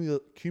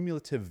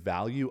cumulative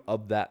value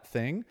of that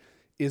thing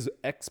is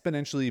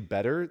exponentially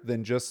better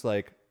than just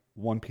like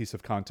one piece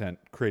of content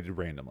created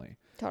randomly.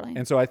 Totally.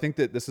 And so I think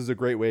that this is a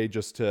great way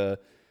just to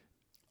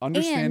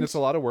understand it's a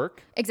lot of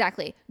work.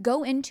 Exactly.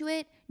 Go into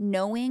it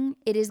knowing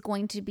it is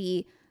going to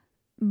be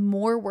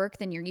more work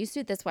than you're used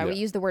to. That's why we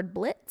use the word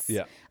blitz.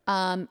 Yeah.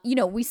 You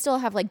know, we still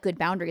have like good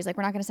boundaries. Like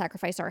we're not going to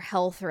sacrifice our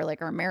health or like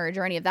our marriage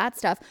or any of that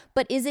stuff.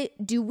 But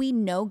do we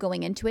know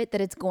going into it that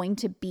it's going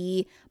to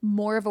be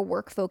more of a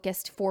work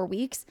focused 4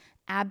 weeks?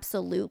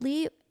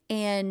 Absolutely.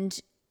 And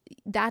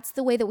that's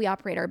the way that we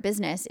operate our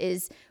business,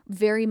 is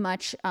very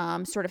much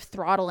sort of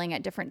throttling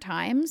at different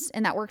times.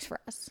 And that works for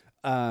us.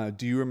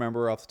 Do you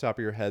remember off the top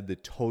of your head the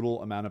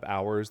total amount of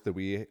hours that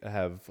we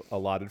have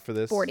allotted for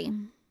this? 40.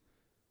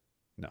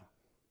 No.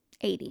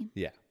 80.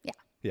 Yeah. Yeah.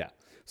 Yeah.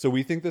 So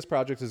we think this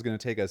project is going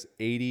to take us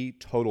 80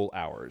 total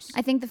hours.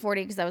 I think the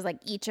 40 because I was like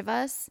each of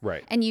us.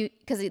 Right. And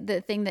because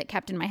the thing that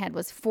kept in my head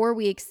was 4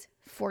 weeks,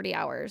 40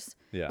 hours.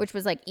 Yeah. Which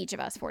was like each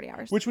of us 40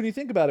 hours. Which when you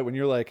think about it, when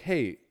you're like,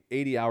 hey,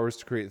 80 hours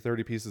to create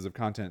 30 pieces of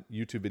content,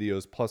 YouTube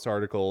videos plus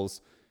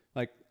articles,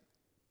 like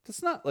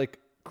that's not like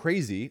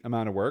crazy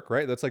amount of work,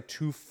 right? That's like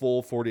 2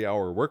 full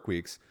 40-hour work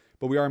weeks,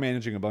 but we are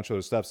managing a bunch of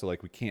other stuff. So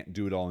like we can't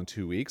do it all in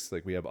 2 weeks.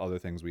 Like we have other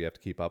things we have to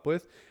keep up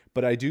with.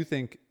 But I do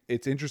think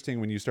it's interesting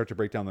when you start to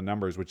break down the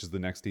numbers, which is the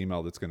next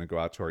email that's going to go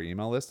out to our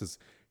email list, is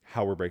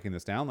how we're breaking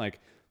this down.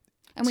 Like,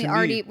 and we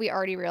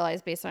already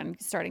realized based on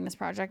starting this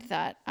project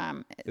that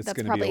it's that's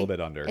going to probably be a little bit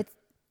under.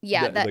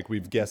 That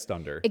we've guessed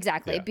under.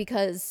 Exactly, yeah.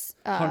 Because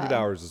 100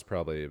 hours is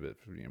probably a bit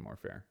more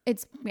fair.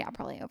 It's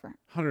probably over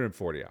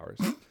 140 hours.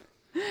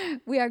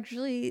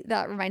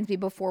 That reminds me,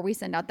 before we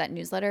send out that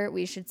newsletter,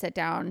 we should sit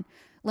down.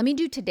 Let me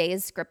do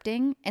today's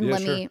scripting and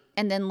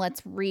then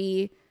let's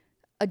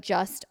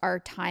readjust our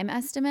time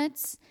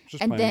estimates.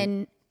 Just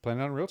plan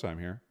out in real time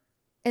here.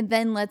 And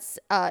then let's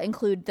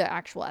include the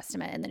actual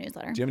estimate in the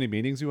newsletter. Do you have any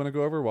meetings you want to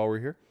go over while we're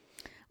here?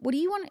 When do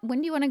you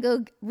want to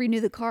go renew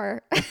the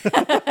car?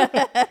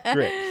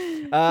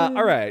 Great.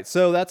 All right.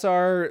 So that's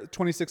our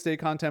 26-day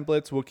content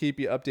blitz. We'll keep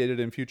you updated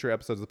in future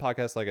episodes of the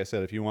podcast. Like I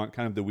said, if you want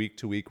kind of the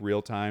week-to-week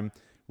real time,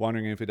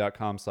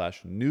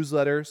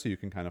 wanderingindustry.com/newsletter, so you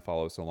can kind of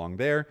follow us along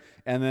there.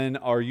 And then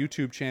our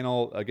YouTube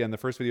channel, again, the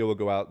first video will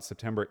go out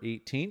September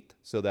 18th.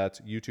 So that's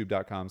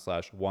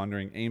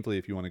youtube.com/wanderingaimfully.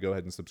 If you want to go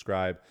ahead and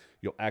subscribe,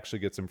 you'll actually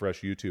get some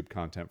fresh YouTube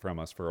content from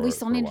us we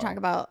still need to talk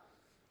about.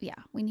 Yeah,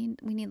 we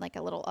need like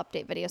a little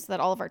update video so that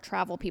all of our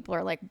travel people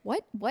are like,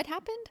 what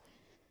happened?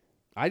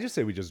 I just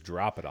say we just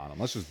drop it on them.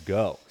 Let's just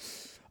go.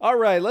 All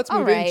right, let's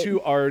move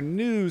into our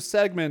new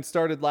segment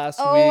started last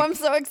week. Oh, I'm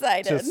so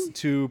excited.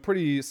 To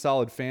pretty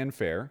solid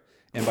fanfare.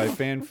 And by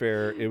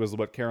fanfare, it was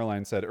what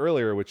Caroline said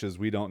earlier, which is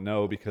we don't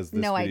know because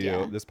this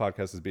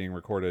podcast is being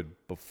recorded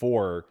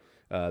before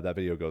that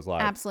video goes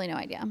live. Absolutely no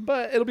idea.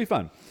 But it'll be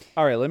fun.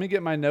 All right, let me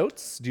get my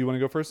notes. Do you want to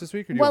go first this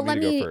week or do you want me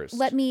to go first?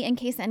 Let me, in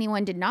case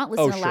anyone did not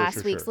listen to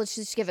last week's, let's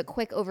just give a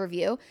quick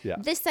overview. Yeah.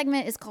 This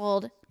segment is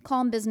called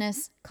Calm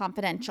Business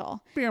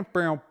Confidential. We're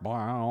We're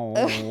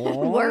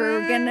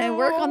going to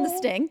work on the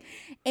sting.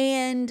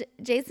 And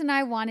Jason and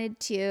I wanted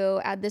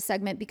to add this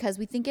segment because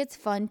we think it's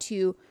fun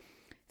to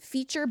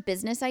feature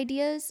business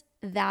ideas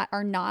that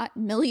are not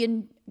 $1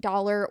 million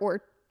or $1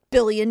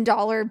 billion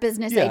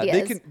business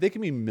ideas. They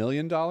can be $1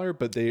 million,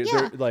 but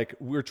they're like,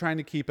 we're trying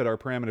to keep it, our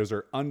parameters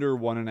are under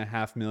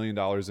 $1.5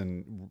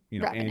 million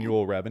in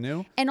annual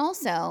revenue. And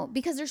also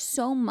because there's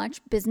so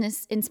much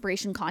business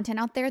inspiration content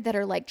out there that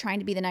are like trying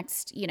to be the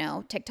next,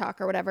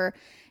 TikTok or whatever.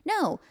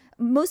 No,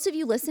 most of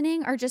you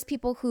listening are just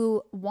people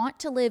who want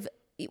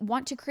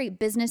to create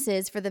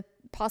businesses for the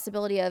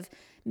possibility of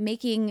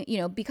making,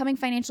 becoming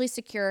financially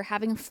secure,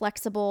 having a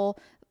flexible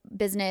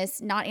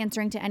business, not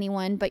answering to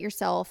anyone but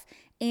yourself,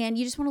 and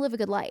you just want to live a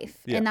good life.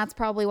 Yeah. And that's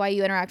probably why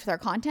you interact with our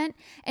content.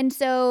 And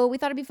so we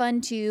thought it'd be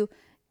fun to,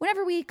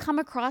 whenever we come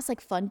across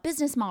like fun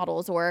business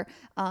models or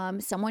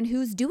someone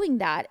who's doing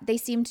that, they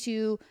seem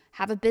to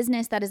have a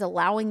business that is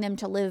allowing them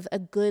to live a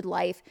good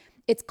life.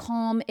 It's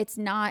calm. It's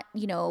not,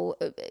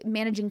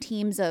 managing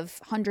teams of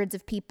hundreds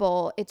of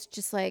people. It's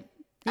just like,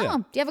 do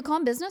you have a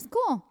calm business?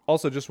 Cool.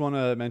 Also, just want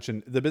to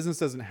mention, the business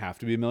doesn't have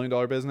to be $1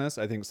 million business.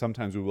 I think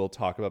sometimes we will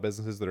talk about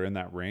businesses that are in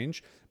that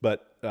range,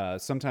 but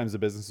sometimes the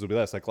businesses will be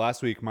less. Like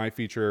last week, my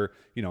feature,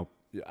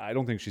 I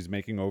don't think she's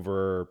making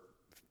over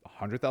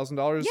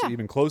 $100,000,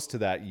 even close to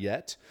that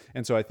yet.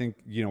 And so I think,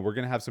 we're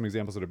going to have some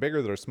examples that are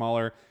bigger, that are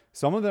smaller.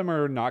 Some of them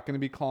are not going to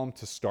be calm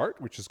to start,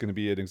 which is going to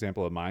be an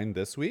example of mine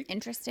this week.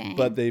 Interesting.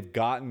 But they've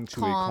gotten to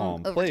a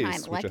calm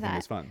place, which I think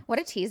is fun. What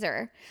a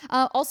teaser.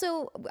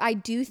 Also, I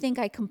do think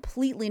I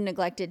completely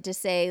neglected to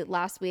say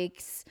last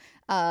week's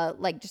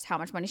just how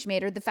much money she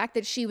made, or the fact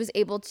that she was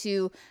able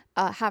to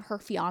have her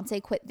fiance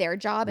quit their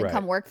job and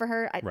come work for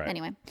her.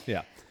 Anyway.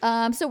 Yeah.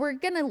 So we're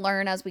going to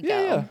learn as we go.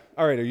 Yeah.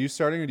 All right. Are you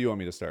starting or do you want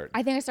me to start?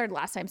 I think I started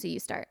last time, so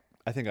you start.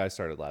 I think I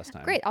started last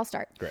time. Great. I'll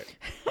start. Great.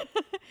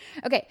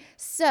 Okay.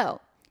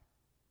 So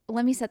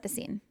let me set the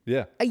scene.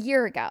 Yeah. A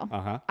year ago,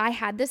 I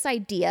had this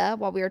idea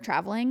while we were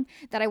traveling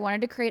that I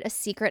wanted to create a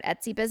secret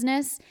Etsy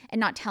business and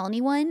not tell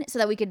anyone, so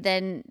that we could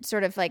then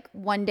sort of like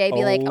one day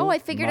be like, I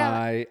figured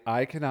out.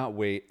 I cannot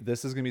wait.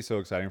 This is going to be so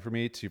exciting for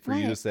me for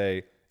you to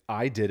say,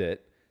 I did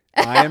it.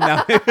 I am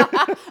now.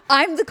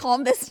 I'm the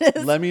calm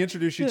business. Let me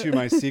introduce you to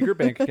my secret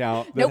bank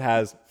account that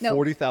has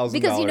 $40,000.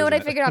 Because you know what I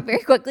figured out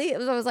very quickly? I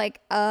was like,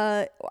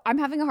 I'm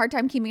having a hard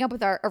time keeping up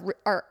with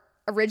our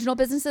original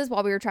businesses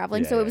while we were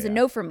traveling. So it was a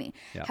no for me.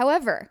 Yeah.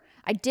 However,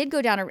 I did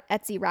go down an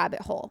Etsy rabbit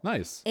hole.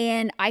 Nice.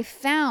 And I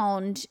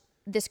found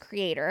this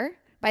creator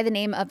by the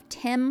name of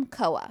Tim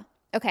Koa.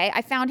 Okay.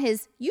 I found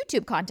his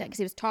YouTube content because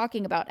he was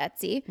talking about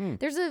Etsy.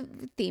 There's a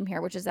theme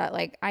here, which is that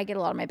like I get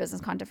a lot of my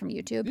business content from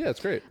YouTube. Yeah,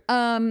 it's great.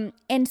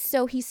 And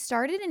so he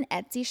started an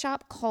Etsy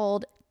shop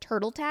called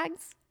Turtle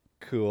Tags.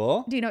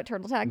 Cool. Do you know what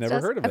Turtle Tags does?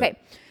 Never heard of it. Okay.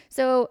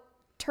 So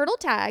Turtle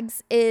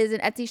Tags is an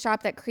Etsy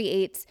shop that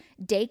creates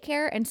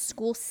daycare and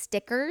school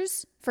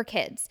stickers for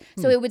kids.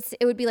 So it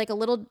would be like a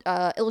little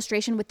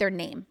illustration with their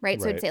name,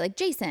 right? So it'd say like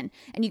Jason,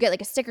 and you get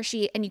like a sticker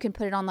sheet, and you can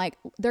put it on like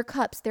their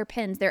cups, their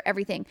pins, their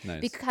everything. Nice.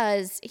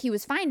 Because he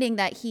was finding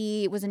that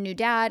he was a new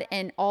dad,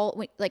 and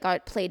all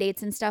like play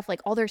dates and stuff,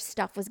 like all their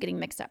stuff was getting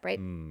mixed up,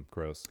 right?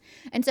 Gross.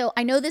 And so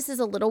I know this is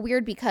a little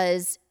weird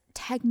because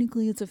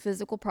technically it's a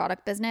physical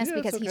product business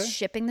because he's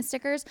shipping the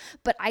stickers,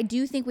 but I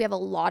do think we have a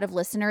lot of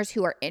listeners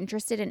who are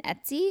interested in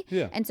Etsy.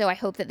 Yeah. And so I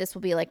hope that this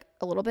will be like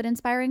a little bit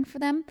inspiring for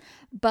them.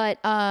 But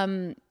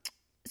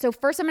so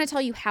first I'm going to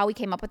tell you how he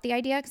came up with the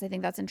idea, because I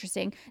think that's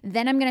interesting.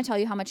 Then I'm going to tell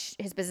you how much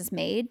his business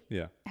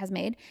has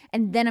made.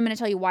 And then I'm going to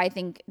tell you why I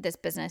think this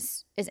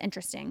business is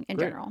interesting in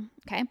general.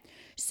 Okay.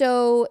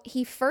 So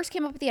he first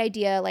came up with the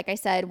idea, like I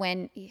said,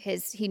 when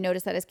he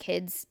noticed that his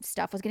kids'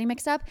 stuff was getting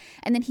mixed up.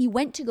 And then he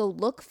went to go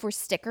look for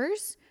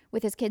stickers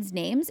with his kids'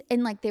 names,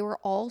 and like they were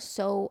all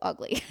so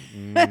ugly.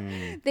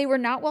 They were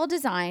not well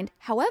designed.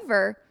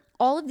 However,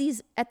 all of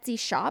these Etsy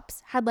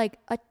shops had like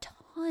a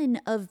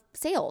ton of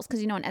sales,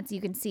 because on Etsy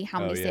you can see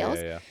how many sales.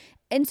 Yeah.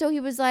 And so he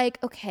was like,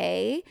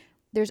 okay,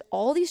 there's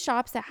all these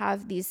shops that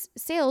have these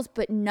sales,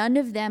 but none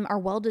of them are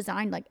well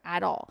designed like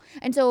at all.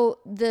 And so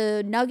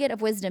the nugget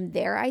of wisdom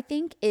there, I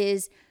think,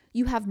 is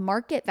you have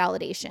market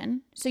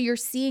validation. So you're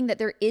seeing that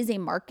there is a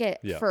market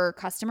for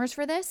customers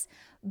for this,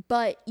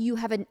 but you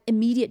have an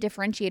immediate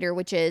differentiator,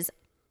 which is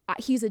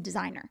he's a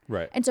designer.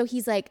 Right. And so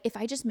he's like, if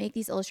I just make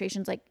these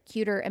illustrations like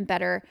cuter and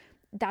better,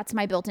 that's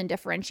my built-in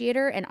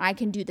differentiator, and I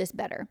can do this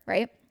better,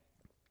 right?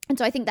 And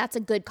so I think that's a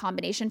good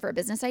combination for a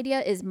business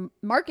idea, is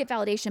market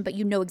validation, but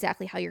you know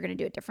exactly how you're going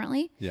to do it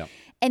differently. Yeah.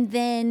 And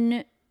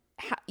then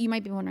you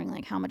might be wondering,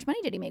 like, how much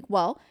money did he make?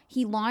 Well,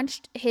 he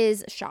launched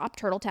his shop,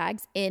 Turtle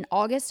Tags, in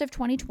August of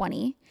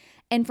 2020.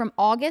 And from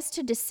August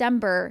to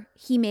December,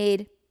 he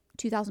made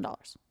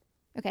 $2,000.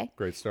 Okay.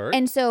 Great start.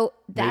 And so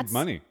that's made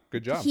money.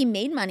 Good job. He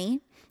made money.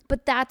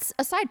 But that's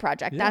a side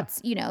project. Yeah.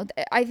 That's,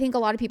 I think a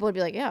lot of people would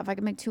be like, yeah, if I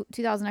could make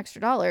 $2,000 extra,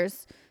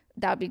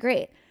 that would be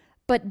great.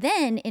 But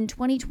then in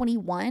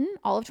 2021,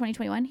 all of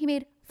 2021, he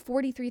made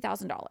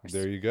 $43,000.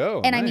 There you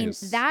go. And nice. I mean,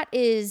 that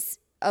is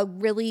a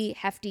really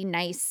hefty,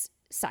 nice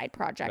side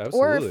project. Absolutely.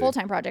 Or a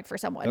full-time project for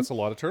someone. That's a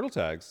lot of Turtle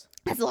Tags.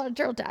 That's a lot of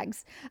Turtle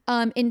Tags.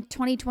 In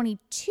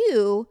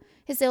 2022,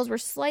 His sales were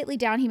slightly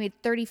down. He made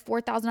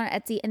 $34,000 on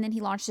Etsy, and then he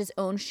launched his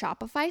own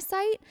Shopify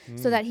site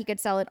so that he could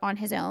sell it on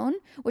his own,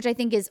 which I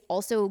think is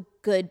also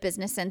good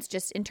business sense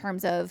just in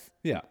terms of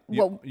you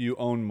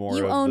own more.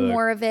 You own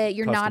more of it.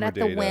 You're not at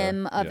the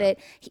whim of it.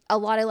 A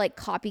lot of like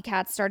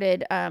copycats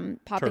started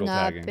popping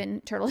up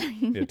and turtle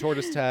tagging. Yeah,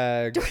 tortoise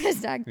tag. Tortoise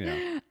tag.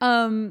 Yeah.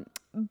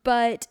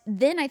 But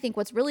then I think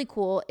what's really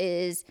cool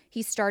is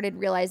he started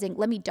realizing,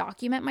 let me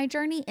document my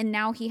journey. And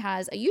now he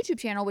has a YouTube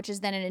channel, which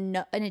is then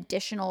an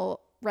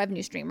additional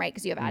revenue stream, right?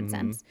 Because you have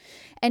AdSense.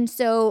 And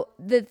so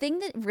the thing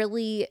that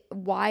really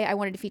why I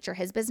wanted to feature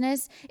his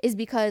business is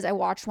because I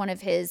watched one of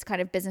his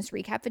kind of business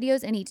recap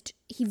videos, and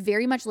he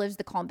very much lives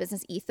the calm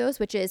business ethos,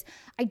 which is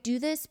I do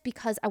this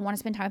because I want to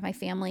spend time with my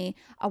family.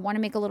 I want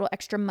to make a little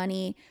extra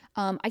money.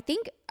 I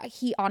think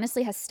he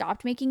honestly has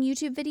stopped making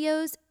YouTube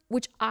videos,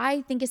 which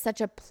I think is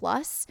such a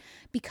plus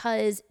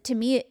because to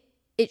me,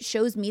 it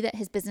shows me that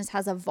his business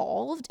has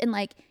evolved and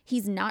like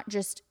he's not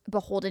just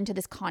beholden to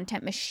this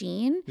content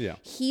machine. Yeah.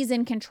 He's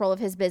in control of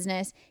his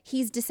business.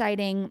 He's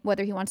deciding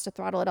whether he wants to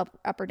throttle it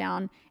up or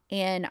down.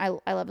 And I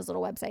love his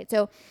little website.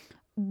 So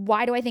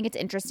why do I think it's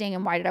interesting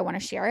and why did I want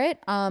to share it?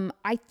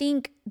 I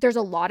think there's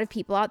a lot of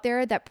people out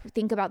there that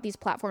think about these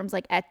platforms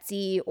like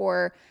Etsy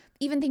or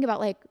even think about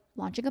like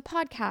launching a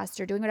podcast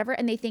or doing whatever.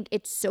 And they think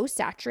it's so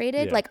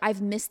saturated. Like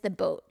I've missed the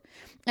boat.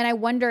 And I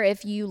wonder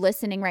if you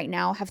listening right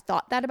now have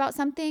thought that about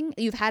something.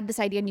 You've had this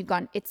idea and you've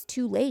gone, it's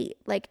too late.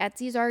 Like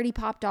Etsy's already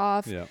popped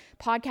off. Yeah.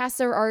 Podcasts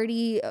are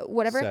already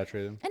whatever.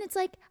 Saturated. And it's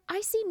like,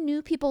 I see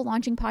new people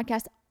launching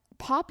podcasts,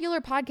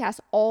 popular podcasts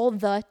all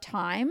the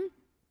time.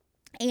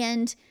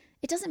 And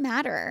it doesn't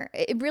matter.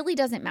 It really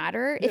doesn't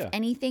matter. If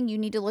anything, you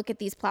need to look at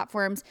these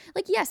platforms.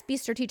 Like, yes, be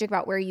strategic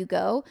about where you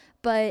go.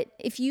 But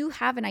if you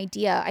have an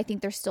idea, I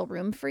think there's still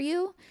room for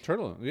you.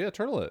 Turtle it.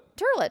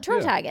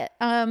 Turtle tag it.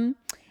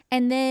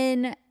 And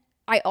then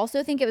I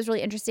also think it was really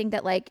interesting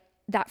that like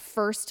that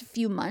first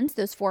few months,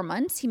 those 4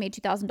 months, he made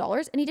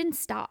 $2,000 and he didn't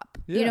stop.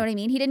 Yeah. You know what I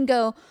mean? He didn't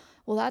go,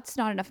 well, that's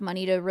not enough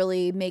money to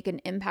really make an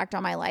impact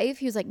on my life.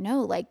 He was like,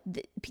 no, like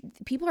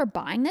people are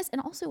buying this.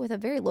 And also with a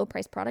very low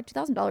price product,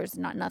 $2,000 is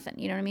not nothing.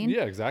 You know what I mean?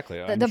 Yeah,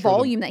 exactly. The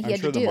volume that he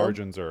had to do. I'm sure the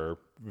margins are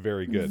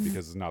very good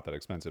because it's not that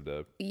expensive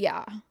to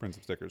print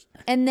some stickers.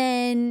 And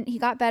then he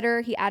got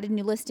better. He added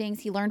new listings.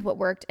 He learned what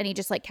worked and he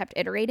just like kept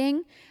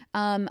iterating.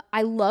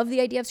 I love the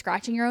idea of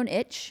scratching your own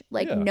itch,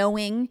 like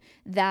knowing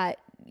that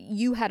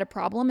you had a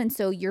problem. And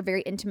so you're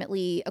very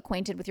intimately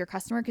acquainted with your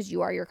customer because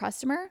you are your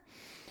customer.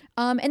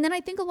 And then I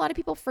think a lot of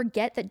people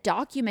forget that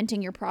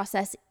documenting your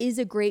process is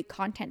a great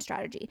content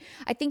strategy.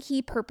 I think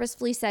he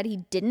purposefully said he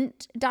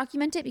didn't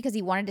document it because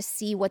he wanted to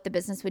see what the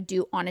business would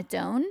do on its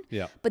own.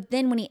 Yeah. But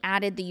then when he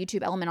added the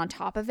YouTube element on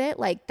top of it,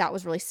 like that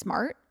was really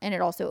smart. And it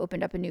also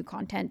opened up a new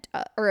content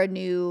or a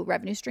new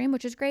revenue stream,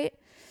 which is great.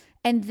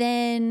 And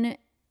then,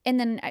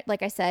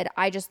 like I said,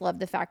 I just love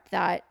the fact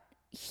that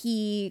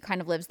he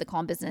kind of lives the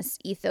calm business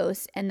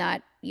ethos and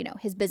that, you know,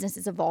 his business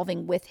is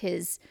evolving with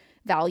his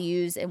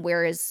values and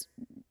where his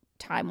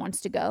time wants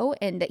to go,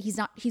 and that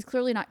he's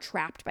clearly not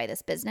trapped by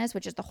this business,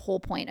 which is the whole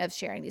point of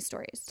sharing these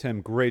stories.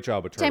 Tim, great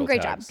job with Turtle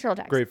Tags. Turtle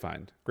Tags. Great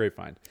find.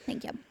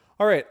 Thank you.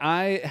 All right,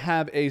 I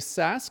have a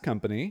SaaS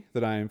company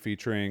that I am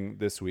featuring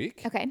this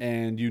week. Okay.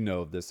 And you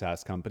know this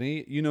SaaS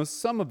company. You know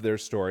some of their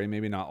story,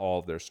 maybe not all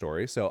of their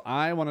story. So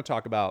I want to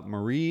talk about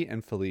Marie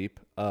and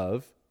Philippe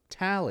of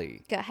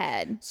Tally. Go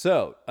ahead.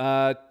 So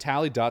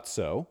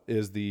Tally.so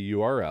is the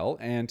URL,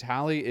 and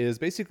Tally is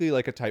basically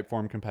like a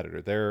Typeform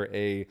competitor. They're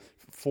a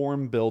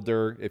form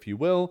builder, if you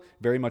will,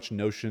 very much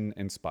Notion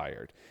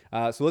inspired.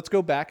 So let's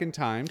go back in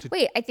time to...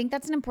 Wait, I think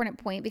that's an important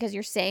point because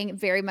you're saying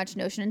very much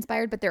Notion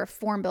inspired, but they're a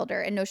form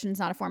builder and Notion's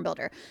not a form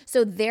builder.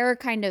 So their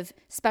kind of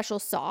special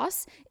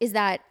sauce is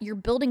that you're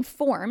building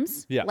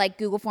forms like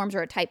Google Forms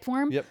or a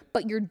Typeform,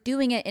 but you're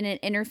doing it in an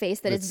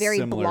interface that is very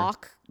similar.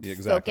 Block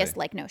focused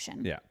like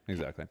Notion. Yeah,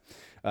 exactly.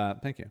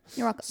 Thank you.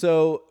 You're welcome.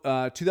 So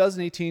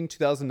 2018,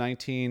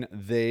 2019,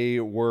 they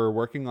were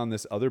working on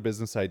this other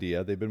business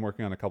idea. They've been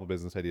working on a couple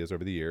business ideas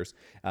over the years.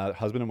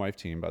 Husband and wife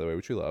team, by the way,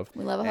 which we love.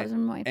 We love a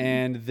husband and wife team.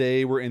 And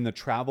they were in the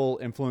travel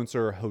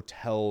influencer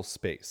hotel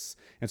space.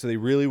 And so they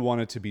really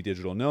wanted to be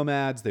digital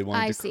nomads. They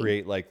wanted to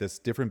create like this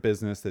different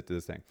business that did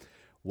this thing.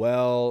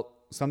 Well,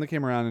 something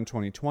came around in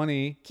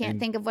 2020. Can't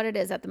think of what it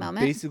is at the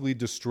moment. Basically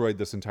destroyed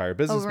this entire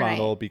business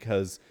model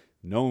because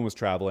no one was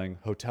traveling.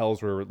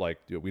 Hotels were like,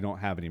 we don't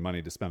have any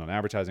money to spend on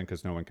advertising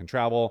because no one can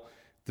travel.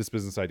 This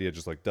business idea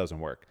just like doesn't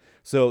work.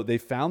 So they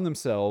found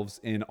themselves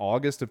in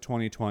August of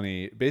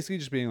 2020, basically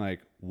just being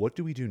like, what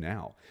do we do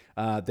now?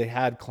 They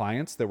had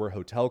clients that were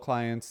hotel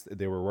clients.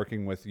 They were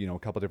working with, a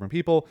couple different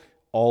people.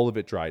 All of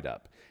it dried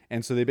up.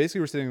 And so they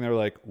basically were sitting there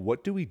like,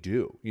 what do we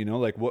do?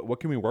 Like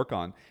what can we work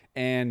on?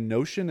 And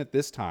Notion at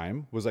this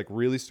time was like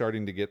really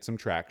starting to get some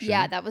traction.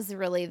 Yeah, that was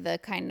really the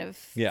kind of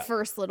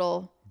first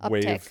little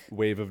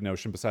wave of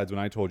Notion, besides when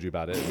I told you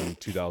about it in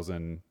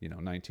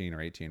 2019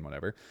 or 18,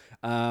 whatever.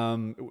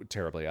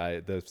 Terribly.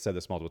 I've said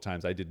this multiple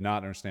times. I did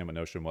not understand what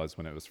Notion was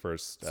when it was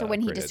first So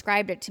when created. He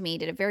described it to me, he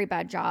did a very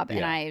bad job,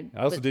 and I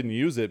also didn't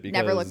use it because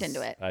never looked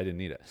into it. I didn't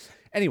need it.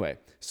 Anyway,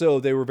 so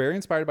they were very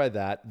inspired by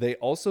that. They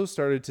also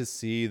started to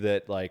see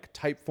that like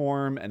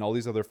Typeform and all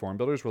these other form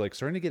builders were like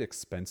starting to get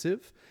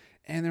expensive.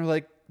 And they're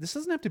like, this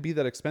doesn't have to be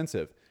that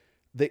expensive.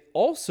 They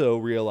also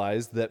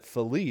realized that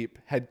Philippe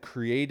had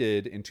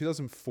created in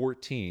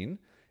 2014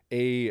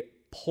 a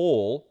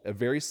poll, a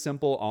very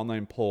simple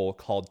online poll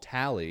called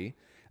Tally,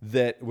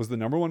 that was the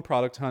number one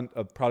product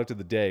of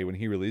the day when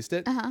he released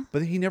it,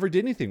 but he never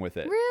did anything with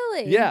it.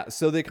 Really? Yeah.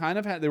 So they kind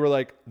of they were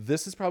like,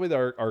 this is probably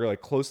our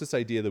like closest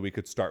idea that we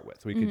could start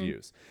with, we could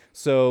use.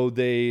 So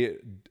they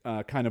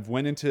kind of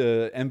went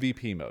into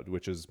MVP mode,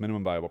 which is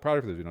minimum viable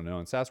product, as we don't know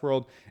in SaaS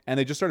world. And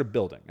they just started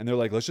building. And they're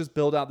like, let's just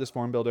build out this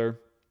form builder.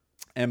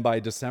 And by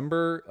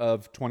December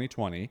of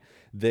 2020,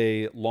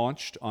 they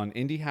launched on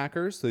Indie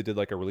Hackers. So they did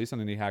like a release on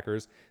Indie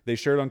Hackers. They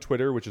shared on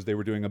Twitter, which is they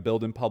were doing a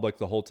build in public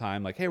the whole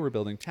time. Like, hey, we're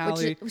building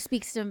Tally. Which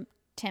speaks to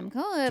Tim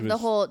Cook, the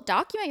whole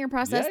document your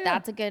process. Yeah.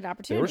 That's a good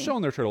opportunity. They were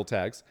showing their turtle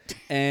tags.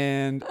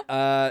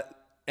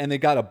 And they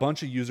got a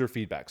bunch of user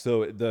feedback.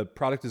 So the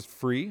product is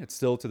free. It's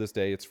still to this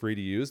day, it's free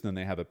to use. And then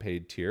they have a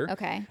paid tier.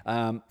 Okay.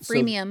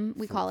 Freemium,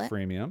 we call it.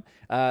 Freemium.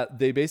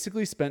 They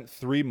basically spent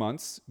 3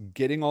 months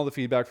getting all the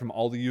feedback from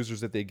all the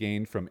users that they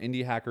gained from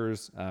Indie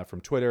Hackers,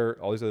 from Twitter,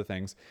 all these other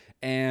things.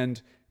 And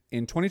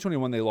in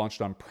 2021, they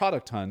launched on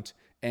Product Hunt.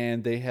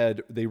 And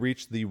they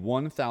reached the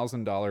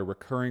 $1,000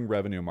 recurring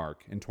revenue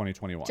mark in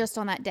 2021. Just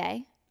on that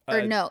day?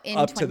 Or no, in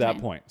up to that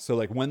point. So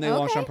like when they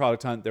launched on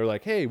Product Hunt, they're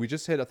like, hey, we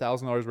just hit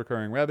 $1,000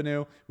 recurring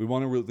revenue. We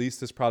want to release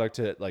this product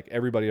to like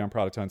everybody on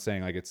Product Hunt,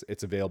 saying like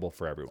it's available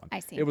for everyone. I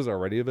see. It was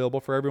already available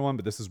for everyone,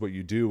 but this is what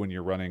you do when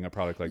you're running a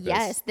product like this.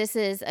 Yes, this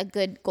is a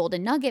good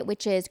golden nugget,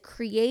 which is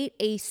create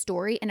a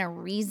story and a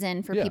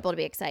reason for people to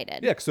be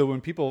excited. Yeah, so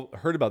when people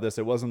heard about this,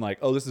 it wasn't like,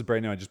 oh, this is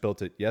brand new, I just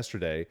built it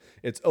yesterday.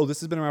 It's, oh,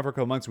 this has been around for a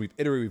couple months. We've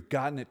iterated, we've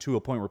gotten it to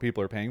a point where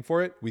people are paying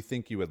for it. We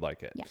think you would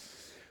like it. Yeah.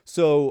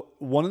 So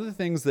one of the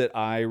things that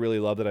I really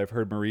love that I've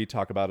heard Marie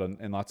talk about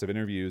in lots of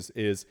interviews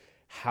is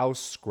how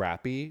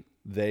scrappy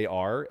they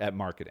are at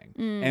marketing.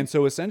 And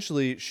so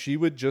essentially she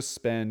would just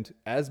spend,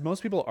 as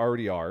most people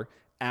already are,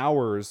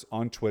 hours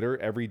on Twitter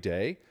every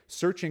day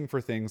searching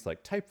for things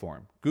like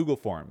Typeform, Google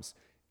Forms,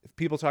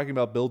 people talking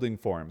about building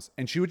forms,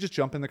 and she would just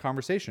jump in the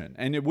conversation.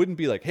 And it wouldn't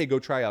be like, hey, go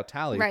try out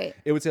Tally. Right.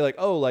 It would say like,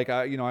 oh, like,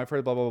 I've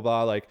heard blah, blah, blah,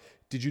 blah. Like,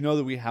 did you know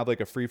that we have like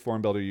a free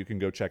form builder? You can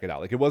go check it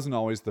out. Like, it wasn't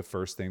always the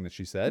first thing that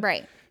she said.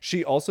 Right.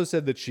 She also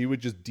said that she would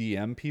just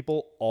DM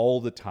people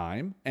all the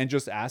time and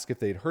just ask if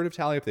they'd heard of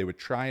Tally, if they would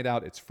try it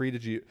out. It's free to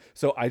do.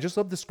 So I just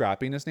love the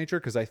scrappiness nature,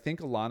 because I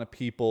think a lot of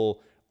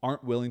people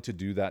aren't willing to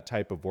do that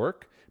type of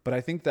work. But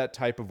I think that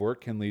type of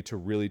work can lead to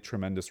really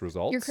tremendous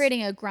results. You're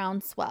creating a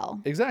groundswell.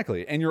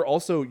 Exactly. And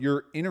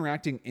you're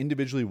interacting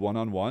individually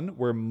one-on-one,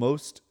 where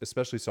most,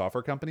 especially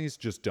software companies,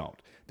 just don't.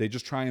 They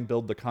just try and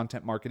build the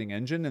content marketing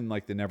engine, and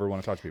like they never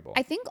want to talk to people.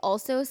 I think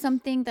also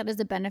something that is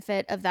a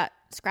benefit of that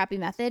scrappy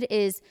method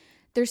is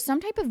there's some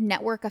type of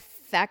network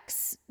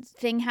effects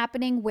thing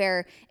happening,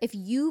 where if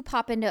you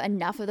pop into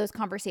enough of those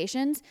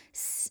conversations,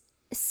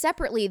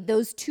 separately,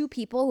 those two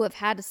people who have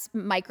had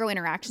micro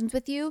interactions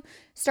with you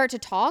start to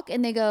talk,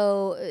 and they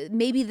go,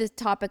 maybe the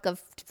topic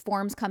of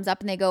forms comes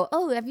up, and they go,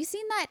 oh, have you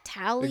seen that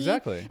Tally?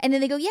 Exactly. And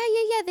then they go, yeah,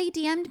 they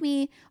DM'd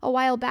me a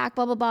while back,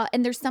 blah, blah, blah.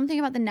 And there's something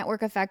about the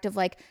network effect of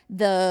like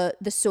the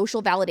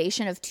social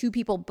validation of two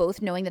people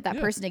both knowing that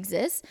person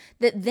exists,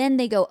 that then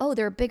they go, oh,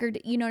 they're a bigger,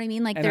 you know what I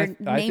mean? Like their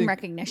name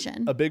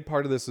recognition. A big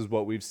part of this is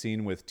what we've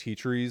seen with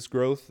Teachery's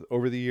growth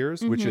over the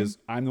years, which is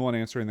I'm the one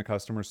answering the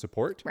customer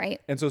support. Right.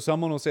 And so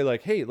someone will say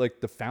like, hey, like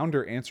the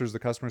founder answers the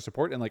customer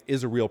support and like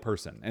is a real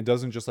person and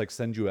doesn't just like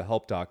send you a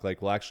help doc, like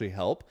will actually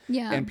help.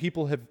 Yeah. And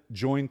people have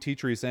joined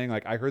Teachery saying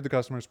like, I heard the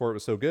customer support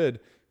was so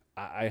good.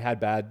 I had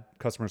bad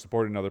customer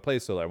support in another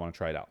place, so I want to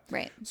try it out.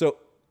 Right. So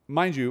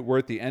mind you, we're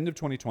at the end of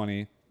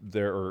 2020,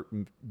 or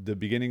the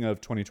beginning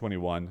of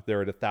 2021.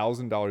 They're at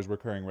 $1,000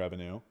 recurring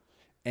revenue,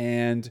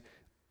 and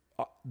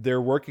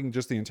they're working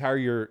just the entire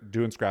year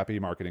doing scrappy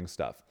marketing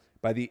stuff.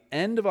 By the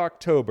end of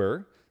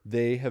October,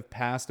 they have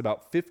passed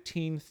about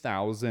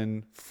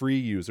 15,000 free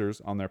users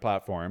on their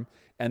platform.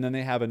 And then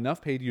they have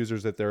enough paid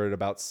users that they're at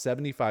about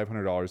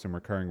 $7,500 in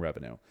recurring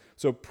revenue.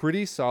 So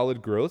pretty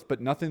solid growth, but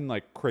nothing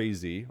like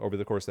crazy over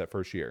the course of that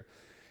first year.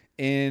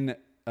 In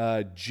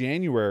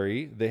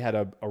January, they had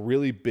a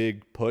really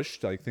big push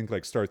to, I think,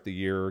 like start the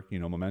year,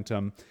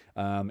 momentum.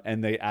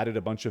 And they added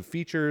a bunch of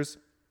features.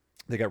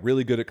 They got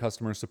really good at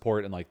customer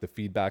support and like the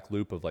feedback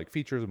loop of like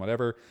features and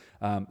whatever.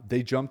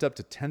 They jumped up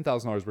to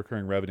 $10,000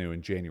 recurring revenue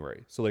in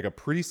January. So like a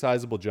pretty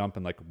sizable jump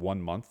in like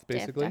 1 month,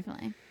 basically. Yeah,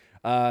 definitely.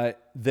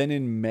 Then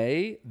in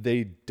May,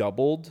 they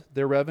doubled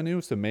their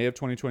revenue. So May of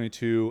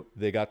 2022,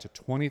 they got to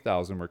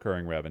 20,000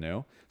 recurring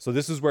revenue. So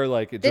this is where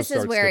like it just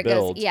starts to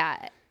build.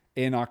 Yeah.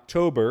 In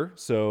October,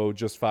 so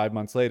just 5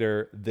 months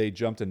later, they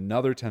jumped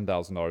another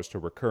 $10,000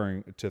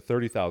 to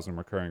 $30,000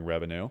 recurring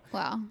revenue.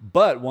 Wow.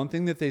 But one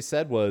thing that they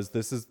said was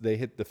they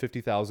hit the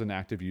 50,000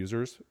 active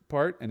users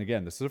part. And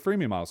again, this is a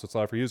freemium model, so it's a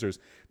lot for users.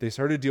 They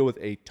started to deal with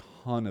a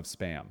ton of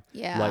spam.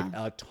 Yeah. Like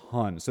a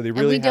ton. So they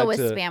really had to... And we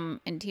deal with spam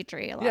in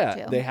Teachery a lot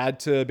too. They had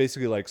to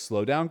basically like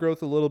slow down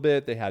growth a little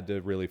bit. They had to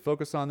really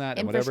focus on that.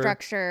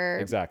 Infrastructure. And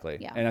whatever. Exactly.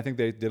 Yeah. And I think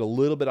they did a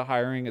little bit of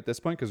hiring at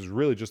this point because it was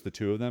really just the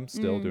two of them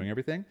still doing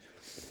everything.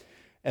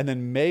 And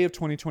then May of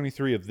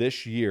 2023 of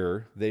this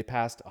year, they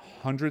passed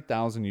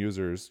 100,000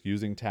 users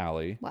using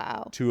Tally.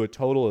 Wow. To a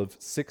total of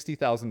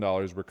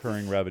 $60,000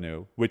 recurring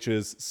revenue, which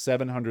is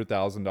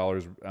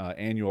 $700,000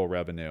 annual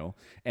revenue.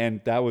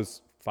 And that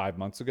was 5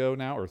 months ago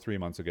now, or 3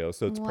 months ago.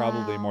 So it's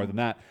probably more than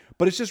that.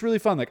 But it's just really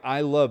fun. Like,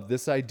 I love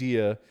this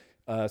idea.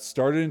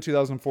 Started in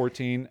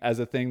 2014 as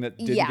a thing that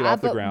didn't get off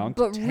the ground.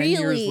 But 10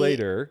 years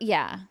later,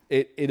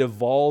 it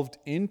evolved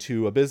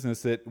into a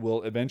business that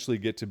will eventually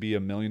get to be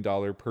 $1 million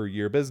per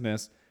year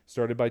business.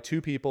 Started by 2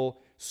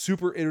 people,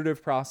 super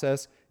iterative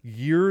process,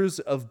 years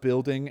of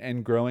building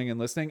and growing and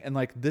listening. And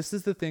like, this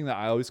is the thing that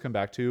I always come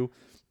back to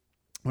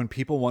when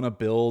people want to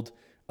build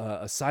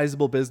a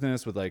sizable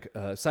business with like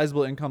a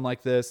sizable income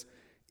like this.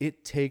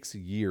 It takes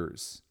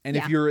years. And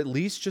if you're at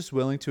least just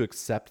willing to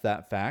accept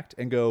that fact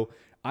and go,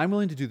 I'm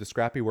willing to do the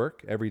scrappy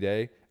work every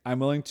day. I'm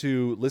willing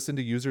to listen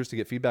to users to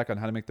get feedback on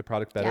how to make the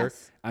product better.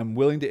 Yes. I'm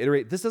willing to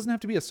iterate. This doesn't have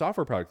to be a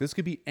software product. This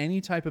could be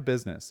any type of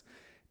business.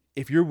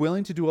 If you're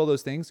willing to do all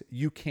those things,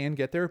 you can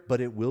get there,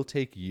 but it will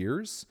take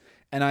years.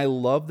 And I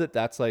love that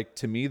that's like,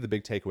 to me, the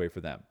big takeaway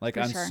for them. Like,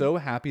 I'm so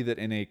happy that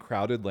in a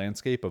crowded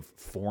landscape of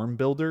form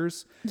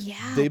builders,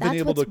 they've been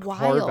able to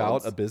carve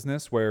out a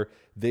business where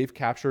they've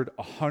captured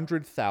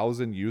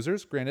 100,000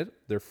 users. Granted,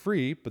 they're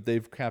free, but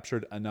they've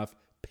captured enough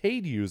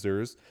paid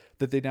users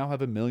that they now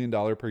have $1 million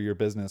per year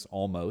business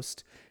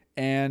almost.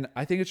 And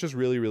I think it's just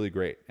really, really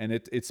great. And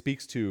it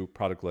speaks to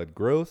product-led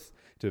growth,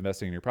 to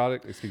investing in your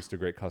product. It speaks to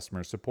great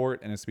customer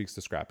support, and it speaks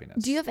to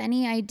scrappiness. Do you have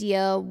any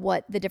idea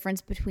what the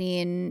difference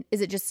between,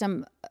 is it just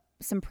some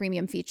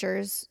premium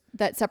features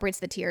that separates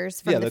the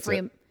tiers from the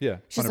free?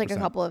 It's just like a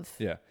couple of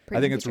I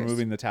think it's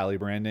removing the Tally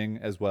branding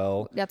as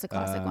well. That's a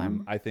classic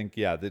one. I think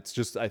it's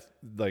just I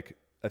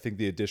think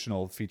the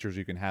additional features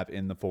you can have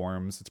in the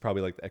forms, it's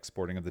probably like the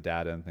exporting of the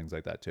data and things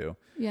like that too.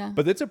 Yeah.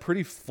 But it's a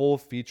pretty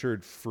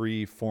full-featured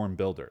free form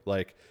builder.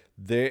 Like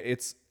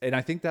and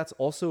I think that's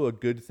also a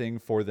good thing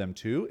for them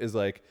too, is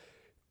like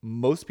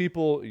most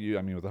people,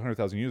 with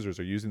 100,000 users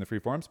are using the free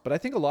forms, but I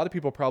think a lot of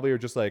people probably are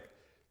just like,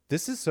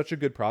 this is such a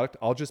good product.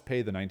 I'll just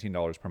pay the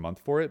 $19 per month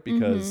for it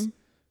because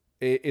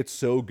it's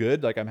so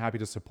good. Like, I'm happy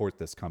to support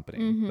this company.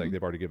 Like,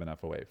 they've already given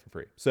enough away for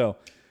free. So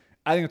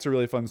I think it's a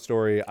really fun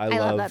story. I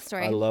love that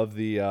story. I love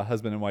the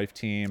husband and wife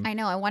team. I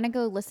know. I want to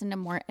go listen to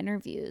more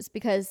interviews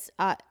because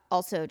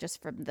also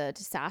just from the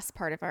SaaS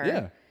part of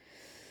our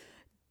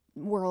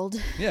world.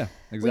 Yeah,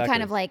 exactly. We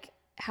kind of like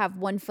have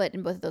one foot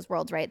in both of those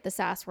worlds, right? The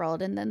SaaS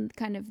world and then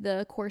kind of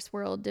the course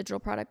world, digital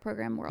product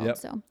program world. Yep.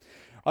 So.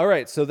 All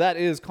right, so that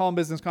is Calm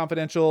Business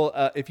Confidential.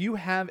 If you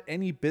have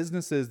any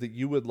businesses that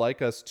you would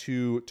like us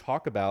to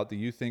talk about that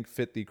you think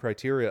fit the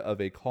criteria of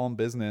a calm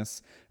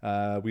business,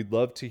 we'd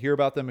love to hear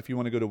about them. If you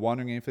want to go to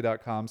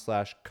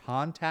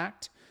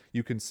wanderingaimfo.com/contact,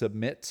 you can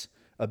submit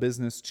a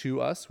business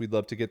to us. We'd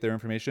love to get their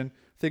information.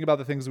 Think about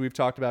the things that we've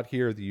talked about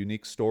here, the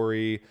unique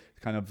story,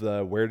 kind of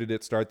the where did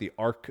it start, the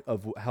arc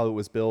of how it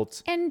was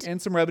built,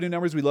 and some revenue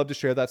numbers. We love to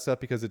share that stuff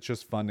because it's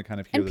just fun to kind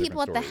of hear the different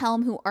stories. And people at the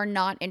helm who are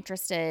not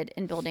interested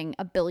in building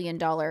 $1 billion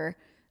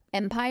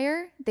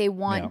empire, they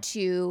want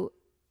to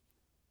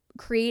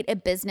create a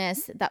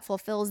business that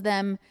fulfills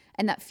them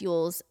and that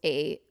fuels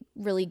a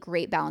really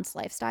great balanced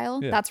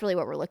lifestyle. That's really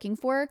what we're looking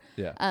for,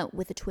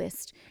 with a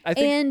twist. I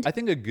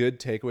think a good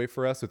takeaway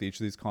for us with each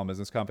of these Calm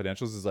Business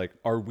Confidentials is like,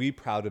 are we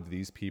proud of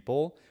these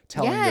people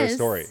telling their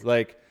story?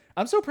 Like,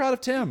 I'm so proud of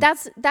Tim.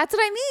 That's what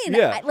I mean.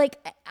 Yeah.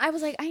 I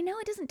was like, I know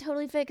it doesn't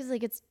totally fit because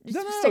like it's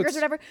stickers or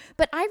whatever.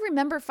 But I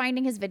remember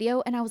finding his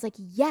video and I was like,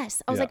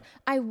 yes. I was like,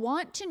 I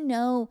want to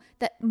know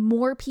that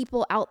more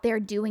people out there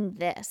doing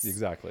this.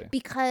 Exactly.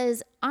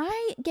 Because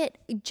I get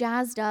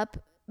jazzed up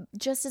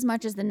just as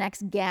much as the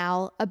next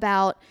gal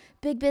about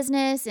big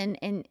business and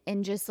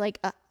just like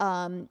a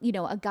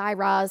Guy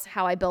Raz,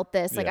 how I built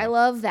this. Like, I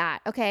love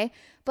that. Okay.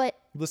 But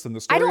listen,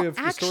 the story of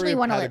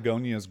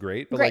Patagonia is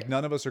great, but like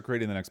none of us are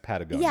creating the next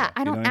Patagonia. Yeah,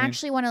 I don't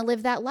actually want to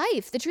live that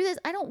life. The truth is,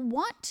 I don't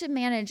want to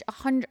manage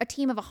a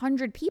team of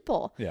 100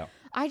 people. Yeah.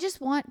 I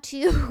just want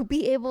to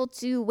be able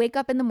to wake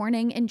up in the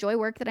morning, enjoy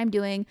work that I'm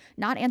doing,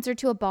 not answer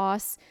to a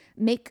boss,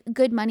 make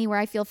good money where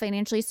I feel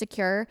financially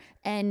secure,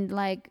 and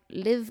like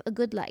live a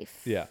good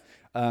life. Yeah.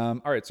 All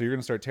right. So you're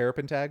going to start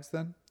Terrapin tags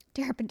then?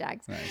 Terrapin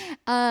tags. Nice.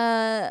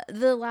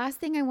 The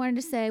last thing I wanted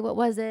to say, what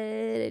was it?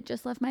 It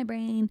just left my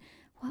brain.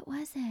 What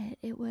was it?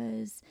 It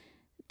was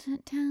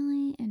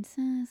Tally and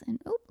SaaS and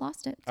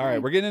lost it. Sorry. All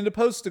right, we're getting into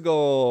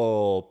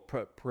Postigal.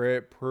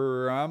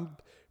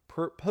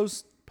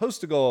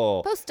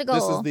 Postigal. Postigal.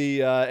 This is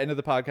the end of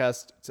the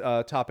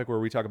podcast topic where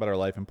we talk about our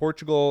life in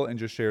Portugal and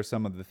just share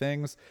some of the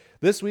things.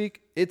 This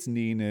week, it's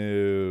knee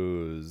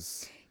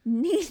news.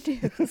 Knee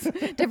news.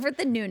 Different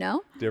than Nuno.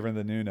 Different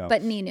than Nuno.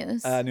 But knee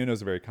news. Nuno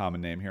is a very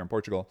common name here in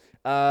Portugal.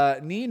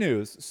 Knee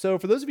news. So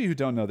for those of you who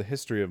don't know the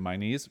history of my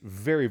knees,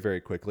 very,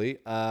 very quickly,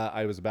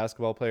 I was a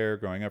basketball player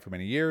growing up for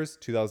many years.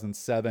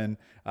 2007,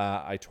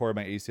 I tore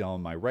my ACL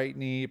in my right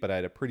knee, but I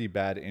had a pretty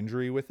bad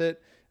injury with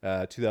it.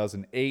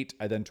 2008,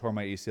 I then tore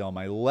my ACL in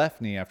my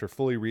left knee after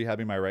fully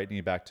rehabbing my right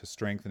knee back to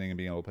strengthening and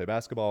being able to play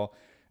basketball.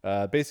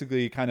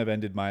 Basically kind of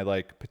ended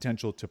my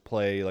potential to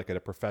play at a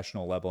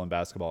professional level in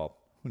basketball.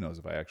 Who knows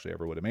if I actually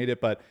ever would have made it,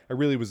 but I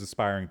really was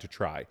aspiring to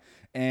try.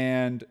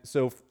 And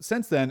so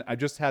since then, I've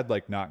just had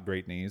not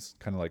great knees,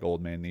 kind of like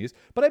old man knees,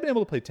 but I've been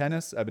able to play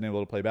tennis. I've been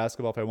able to play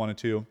basketball if I wanted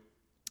to.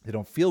 They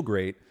don't feel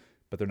great,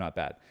 but they're not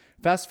bad.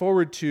 Fast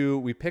forward to,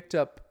 we picked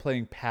up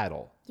playing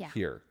paddle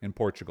here in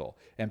Portugal.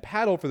 And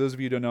paddle, for those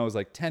of you who don't know, is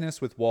like tennis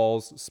with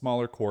walls,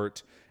 smaller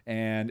court,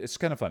 and it's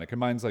kind of fun. It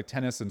combines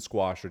tennis and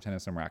squash or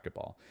tennis and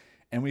racquetball.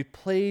 And we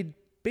played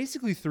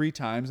basically 3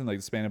 times in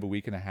the span of a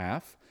week and a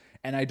half.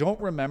 And I don't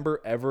remember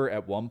ever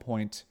at one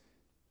point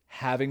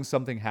having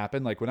something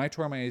happen. When I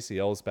tore my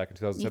ACLs back in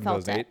 2007,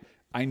 2008,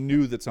 I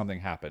knew that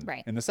something happened.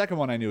 Right. And the second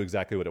one, I knew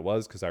exactly what it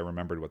was because I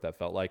remembered what that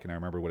felt like and I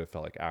remember what it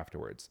felt like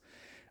afterwards.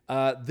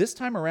 This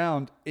time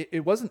around,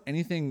 it wasn't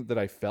anything that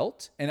I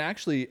felt. And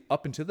actually,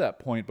 up until that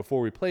point,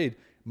 before we played,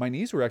 my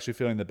knees were actually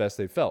feeling the best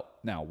they felt.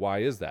 Now, why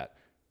is that?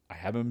 I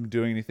haven't been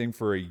doing anything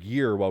for a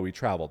year while we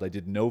traveled. I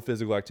did no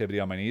physical activity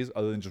on my knees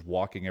other than just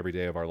walking every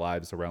day of our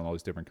lives around all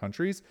these different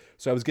countries.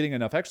 So I was getting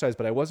enough exercise,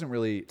 but I wasn't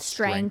really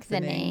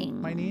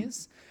strengthening my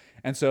knees.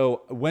 And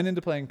so I went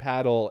into playing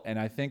paddle, and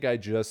I think I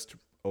just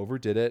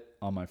overdid it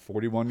on my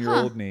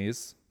 41-year-old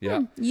knees.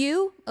 Yeah.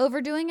 You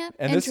overdoing it?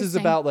 And this is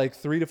about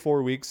 3 to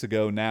 4 weeks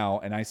ago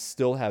now, and I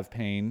still have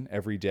pain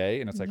every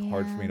day, and it's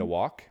hard for me to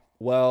walk.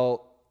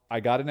 Well, I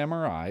got an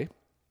MRI.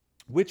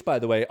 Which, by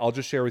the way, I'll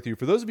just share with you.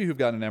 For those of you who've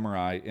gotten an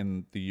MRI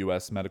in the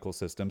U.S. medical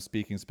system,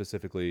 speaking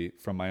specifically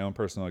from my own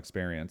personal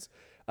experience,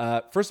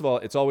 first of all,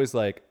 it's always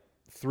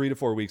 3 to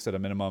 4 weeks at a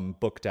minimum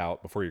booked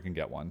out before you can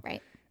get one.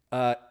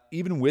 Right.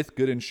 Even with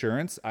good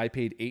insurance, I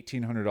paid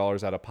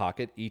 $1,800 out of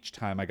pocket each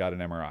time I got an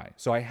MRI.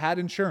 So I had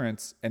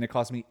insurance, and it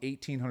cost me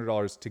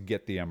 $1,800 to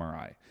get the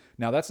MRI.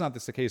 Now, that's not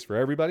the case for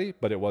everybody,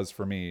 but it was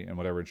for me and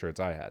whatever insurance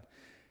I had.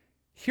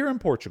 Here in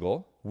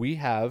Portugal, we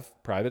have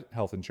private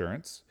health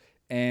insurance.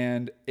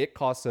 And it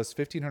costs us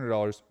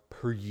 $1,500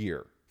 per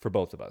year for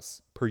both of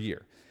us, per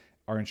year.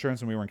 Our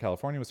insurance when we were in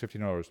California was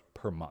 $1,500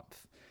 per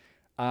month.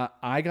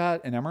 I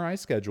got an MRI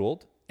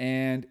scheduled,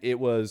 and it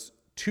was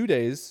 2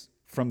 days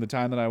from the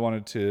time that I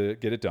wanted to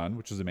get it done,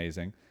 which was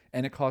amazing.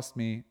 And it cost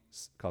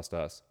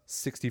us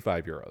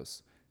 65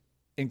 euros.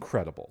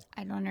 Incredible.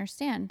 I don't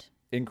understand.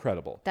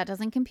 Incredible. That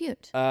doesn't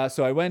compute.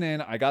 So I went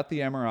in, I got the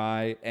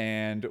MRI,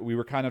 and we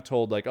were kind of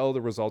told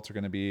the results are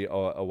going to be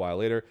a while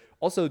later.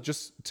 Also,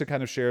 just to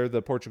kind of share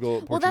the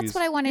Portuguese. Well, that's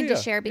what I wanted to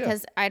share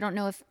because I don't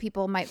know if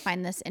people might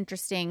find this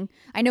interesting.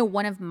 I know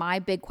one of my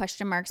big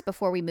question marks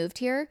before we moved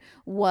here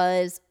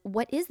was,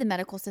 what is the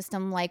medical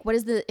system like? What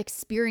is the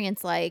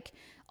experience like?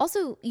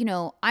 Also,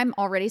 I'm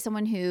already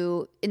someone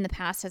who in the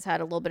past has had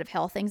a little bit of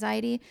health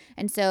anxiety.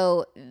 And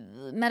so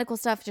medical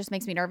stuff just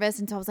makes me nervous.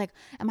 And so I was like,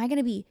 am I going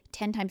to be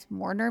 10 times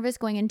more nervous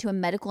going into a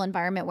medical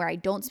environment where I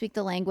don't speak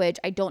the language?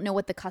 I don't know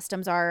what the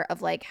customs are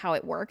of how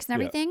it works and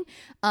everything.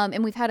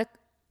 And we've had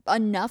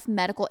enough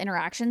medical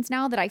interactions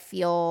now that I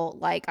feel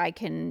like I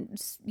can,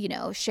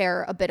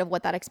 share a bit of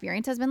what that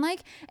experience has been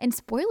like. And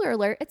spoiler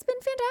alert, it's been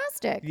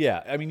fantastic.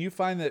 Yeah. I mean, you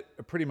find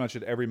that pretty much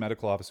at every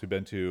medical office we've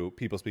been to,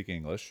 people speak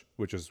English,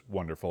 which is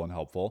wonderful and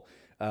helpful.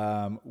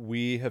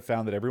 We have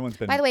found that everyone's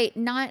been... By the way,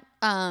 not...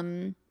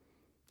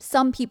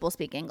 some people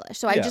speak English.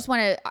 So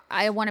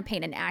I want to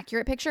paint an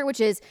accurate picture, which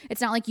is,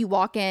 it's not like you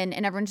walk in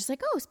and everyone's just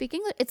like, oh, speak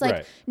English. It's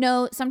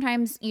no,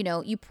 sometimes,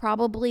 you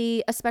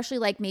probably,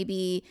 especially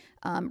maybe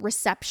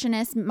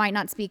receptionists might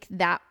not speak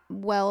that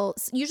well.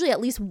 Usually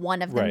at least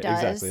one of them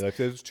does.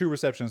 Exactly. There's 2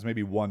 receptionists,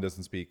 maybe one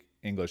doesn't speak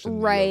English.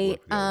 Right.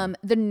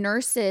 The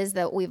nurses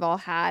that we've all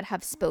had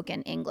have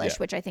spoken English,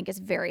 which I think is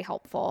very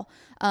helpful.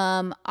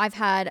 I've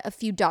had a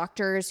few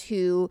doctors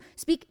who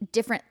speak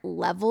different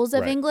levels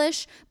of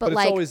English, but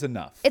it's always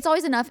enough. It's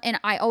always enough. And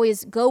I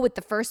always go with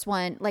the first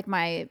one,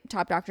 my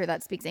top doctor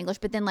that speaks English.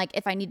 But then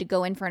if I need to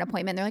go in for an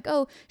appointment, they're like,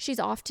 oh, she's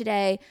off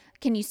today.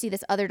 Can you see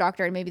this other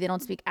doctor? And maybe they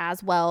don't speak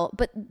as well.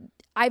 But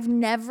I've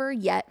never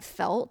yet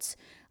felt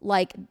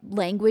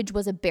language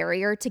was a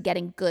barrier to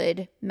getting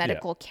good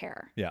medical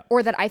care. Yeah.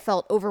 Or that I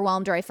felt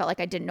overwhelmed or I felt like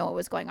I didn't know what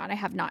was going on. I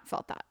have not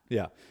felt that.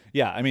 Yeah.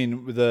 Yeah. I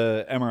mean,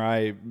 the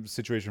MRI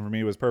situation for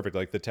me was perfect.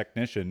 The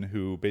technician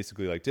who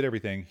basically did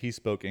everything, he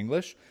spoke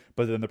English,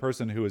 but then the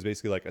person who was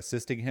basically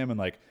assisting him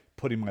and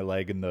putting my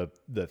leg in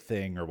the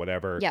thing or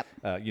whatever,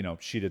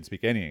 she didn't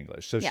speak any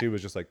English. So she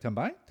was just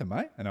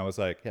também? And I was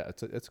like, yeah,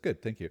 it's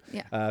good. Thank you.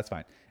 Yeah. It's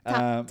fine.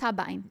 Tá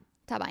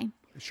bem.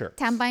 Sure.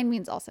 Também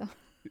means also.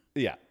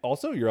 Yeah.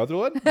 Also, your other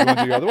one? You want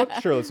to do your other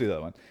one? Sure, let's do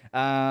that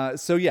one.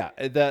 So yeah,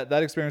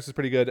 that experience is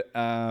pretty good.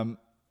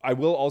 I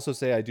will also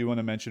say I do want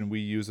to mention we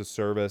use a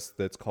service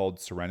that's called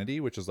Serenity,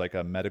 which is like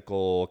a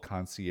medical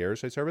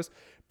concierge type service,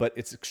 but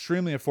it's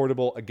extremely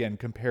affordable. Again,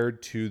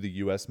 compared to the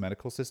US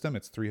medical system,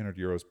 it's 300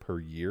 euros per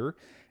year.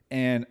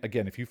 And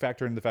again, if you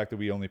factor in the fact that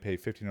we only pay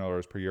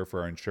 $1,500 per year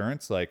for our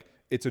insurance, like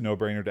it's a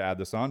no-brainer to add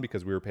this on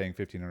because we were paying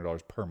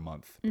 $1,500 per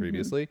month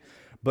previously.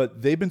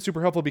 But they've been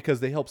super helpful because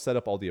they help set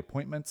up all the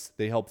appointments.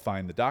 They help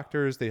find the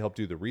doctors. They help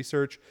do the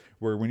research.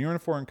 Where when you're in a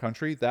foreign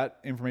country, that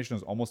information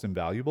is almost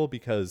invaluable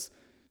because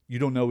you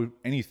don't know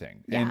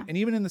anything. Yeah. And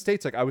even in the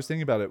States, like I was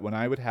thinking about it when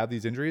I would have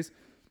these injuries,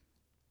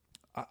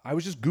 I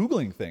was just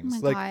Googling things.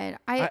 Oh my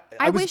God.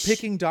 I was wish...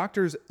 picking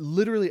doctors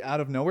literally out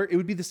of nowhere. It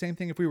would be the same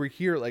thing if we were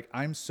here. Like,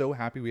 I'm so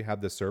happy we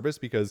have this service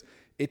because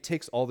it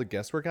takes all the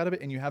guesswork out of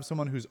it, and you have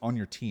someone who's on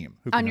your team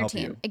who can help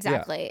you.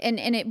 Exactly. Yeah.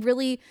 And it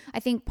really,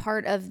 I think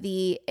part of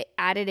the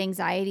added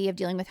anxiety of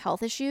dealing with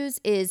health issues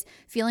is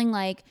feeling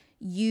like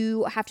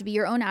you have to be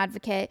your own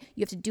advocate.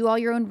 You have to do all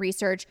your own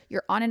research.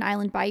 You're on an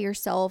island by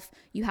yourself.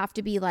 You have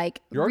to be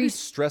like... You're already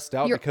stressed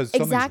out because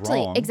something's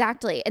wrong.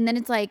 Exactly. And then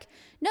it's like,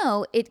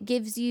 no, it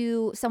gives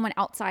you someone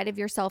outside of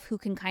yourself who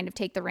can kind of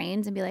take the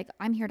reins and be like,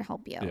 I'm here to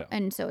help you. Yeah.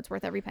 And so it's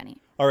worth every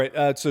penny. All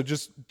right. So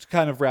just to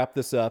kind of wrap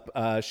this up,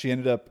 she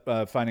ended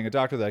up finding a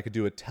doctor that I could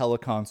do a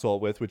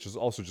teleconsult with, which is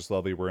also just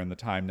lovely. We're in the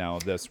time now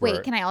of this.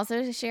 Wait, can I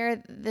also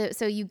share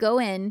so you go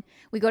in,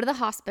 we go to the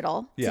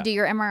hospital to do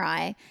your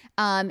MRI.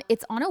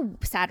 It's on a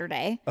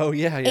Saturday. Oh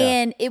yeah.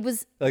 And it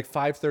was like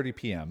 5:30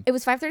 p.m. It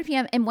was 5:30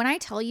 p.m. And when I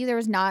tell you there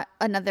was not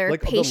another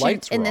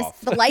patient in this,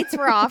 the lights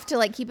were off to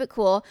like keep it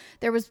cool.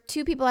 There was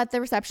 2 people at the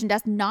reception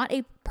desk, not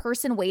a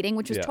person waiting,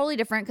 which was totally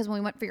different because when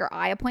we went for your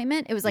eye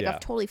appointment, it was like a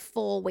totally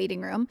full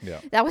waiting room. Yeah.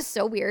 That was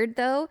so weird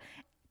though.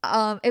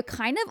 It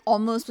kind of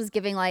almost was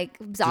giving like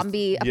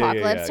zombie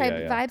apocalypse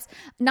type vibes,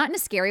 not in a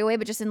scary way,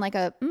 but just in like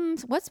a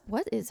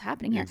what is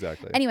happening here?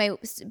 Exactly. Anyway,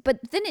 but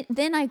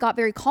then I got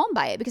very calm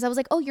by it because I was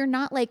like, oh, you're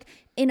not like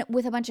in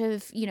with a bunch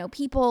of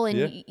people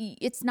and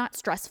it's not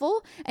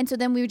stressful. And so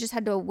then we just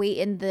had to wait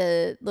in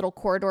the little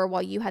corridor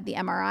while you had the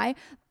MRI,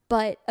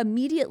 but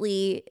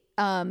immediately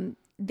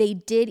they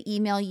did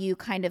email you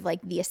kind of like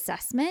the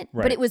assessment,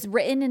 but it was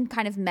written in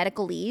kind of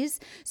medicalese.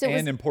 So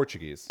in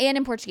Portuguese. And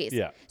in Portuguese.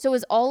 Yeah. So it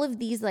was all of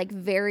these like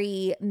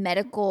very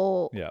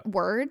medical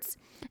words.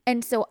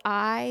 And so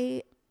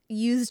I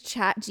used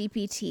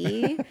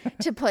ChatGPT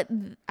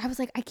to I was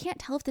like, I can't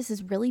tell if this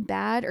is really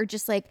bad or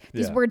just like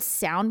these words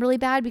sound really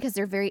bad because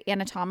they're very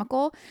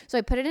anatomical. So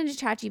I put it into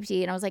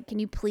ChatGPT and I was like, can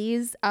you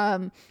please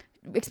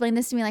explain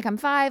this to me like I'm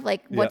 5,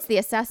 like what's the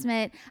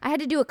assessment? I had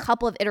to do a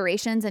couple of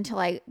iterations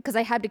because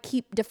I had to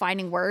keep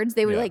defining words.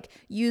 They would like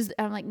use,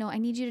 I'm like, no, I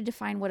need you to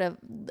define what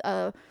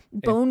a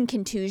bone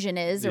contusion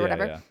is or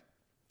whatever. Yeah.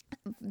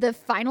 The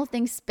final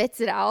thing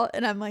spits it out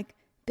and I'm like,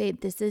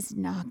 babe, this is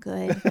not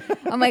good.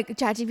 I'm like,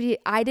 ChatGPT,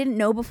 I didn't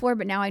know before,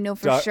 but now I know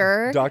for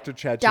sure. Dr.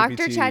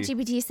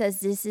 ChatGPT says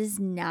this is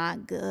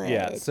not good.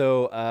 Yeah.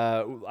 So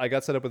I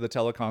got set up with a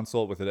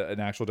teleconsult with an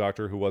actual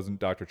doctor who wasn't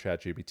Dr.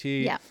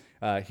 ChatGPT.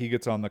 Yeah. He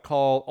gets on the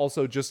call.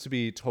 Also, just to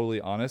be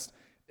totally honest,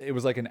 it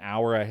was like an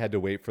hour I had to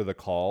wait for the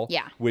call.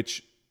 Yeah.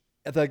 Which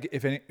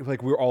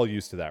like we're all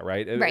used to that,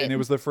 right? Right. And it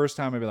was the first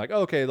time I'd be like,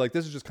 oh, okay, like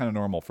this is just kind of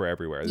normal for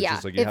everywhere. It's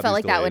just, like, it felt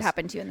like that would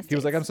happen to you in the States. He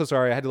was like, I'm so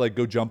sorry, I had to like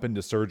go jump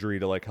into surgery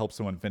to like help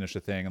someone finish a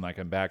thing, and like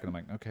I'm back, and I'm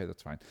like, okay,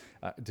 that's fine.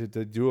 Did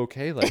you do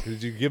okay? Like,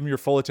 did you give him your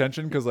full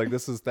attention? Because like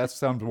that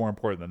sounds more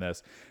important than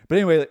this. But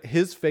anyway,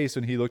 his face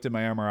when he looked at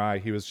my MRI,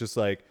 he was just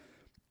like,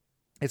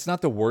 it's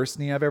not the worst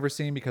knee I've ever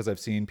seen because I've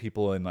seen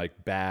people in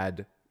like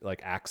bad like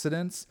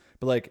accidents,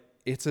 but like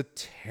it's a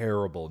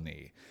terrible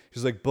knee.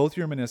 She's like, both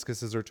your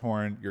meniscuses are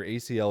torn. Your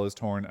ACL is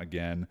torn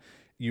again.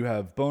 You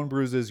have bone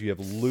bruises. You have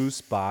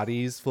loose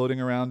bodies floating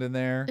around in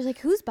there. It's like,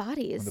 whose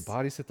bodies? When the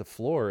bodies hit the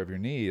floor of your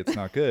knee, it's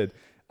not good.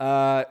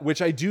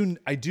 Which I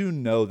do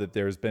know that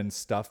there's been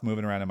stuff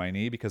moving around in my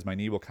knee because my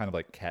knee will kind of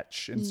like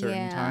catch in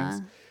certain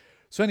times.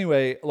 So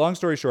anyway, long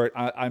story short,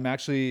 I'm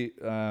actually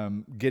I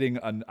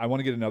want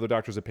to get another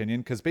doctor's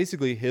opinion because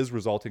basically his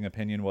resulting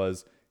opinion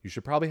was you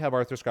should probably have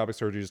arthroscopic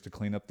surgery just to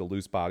clean up the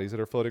loose bodies that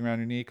are floating around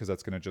your knee because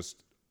that's going to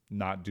just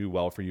not do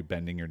well for you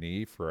bending your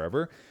knee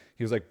forever.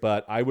 He was like,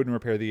 but I wouldn't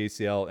repair the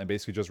ACL and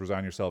basically just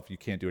resign yourself. You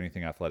can't do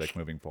anything athletic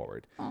moving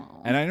forward.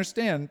 Aww. And I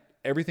understand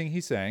everything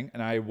he's saying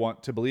and I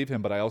want to believe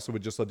him, but I also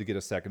would just love to get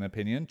a second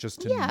opinion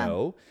just to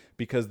know,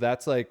 because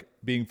that's like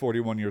being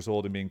 41 years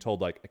old and being told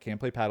like, I can't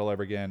play paddle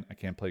ever again. I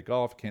can't play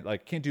golf.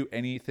 Can't do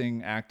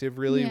anything active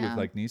really with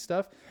like knee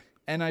stuff.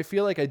 And I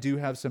feel like I do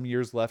have some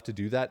years left to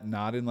do that,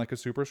 not in like a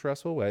super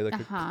stressful way, like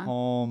a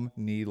calm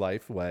knee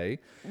life way.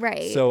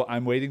 Right. So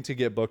I'm waiting to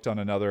get booked on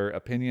another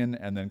opinion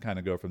and then kind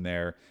of go from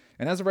there.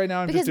 And as of right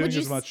now, I'm just doing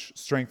as much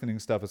strengthening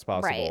stuff as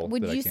possible. Right.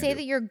 Would you say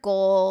that your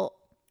goal,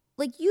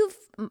 like you've,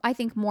 I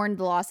think, mourned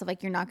the loss of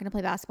like, you're not going to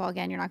play basketball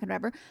again, you're not going to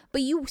whatever,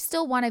 but you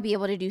still want to be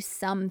able to do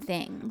some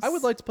things. I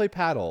would like to play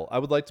paddle. I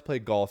would like to play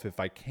golf if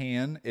I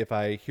can. If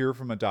I hear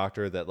from a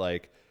doctor that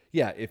like,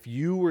 yeah, if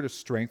you were to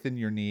strengthen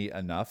your knee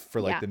enough for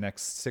like the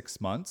next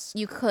 6 months,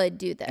 you could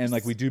do this. And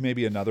like we do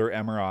maybe another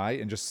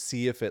MRI and just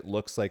see if it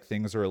looks like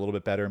things are a little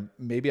bit better.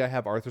 Maybe I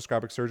have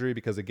arthroscopic surgery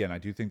because again, I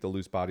do think the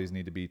loose bodies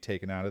need to be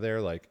taken out of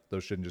there. Like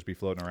those shouldn't just be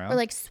floating around. Or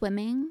like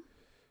swimming.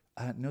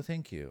 No,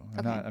 thank you.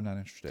 I'm not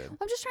interested.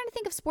 I'm just trying to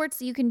think of sports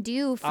that you can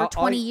do for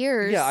 20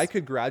 years. Yeah, I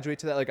could graduate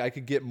to that. Like I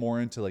could get more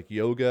into like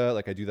yoga.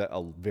 Like I do that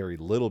a very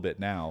little bit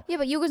now. Yeah,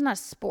 but yoga's not a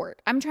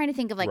sport. I'm trying to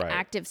think of like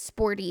active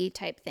sporty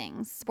type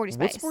things. Sporty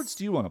spice. What sports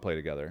do you want to play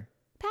together?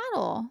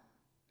 Paddle.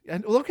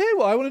 And okay,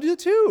 well I want to do it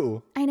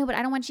too. I know, but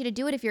I don't want you to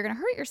do it if you're going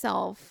to hurt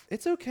yourself.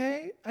 It's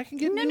okay. I can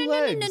get new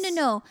legs.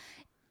 No.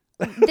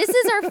 This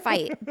is our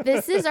fight.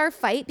 This is our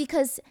fight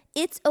because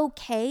it's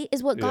okay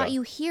is what got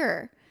you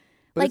here.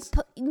 But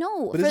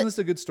isn't this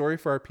a good story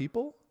for our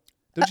people?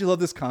 Don't you love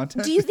this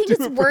content? Do you think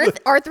it's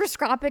worth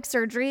arthroscopic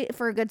surgery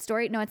for a good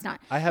story? No, it's not.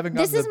 I haven't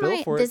gotten the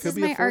bill for it. This is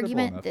my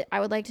argument.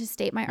 I would like to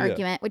state my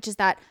argument, which is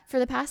that for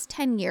the past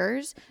 10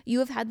 years, you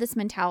have had this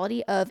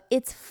mentality of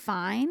it's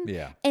fine.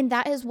 Yeah. And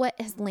that is what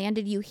has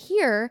landed you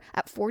here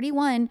at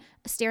 41,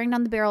 staring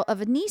down the barrel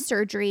of a knee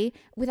surgery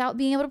without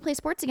being able to play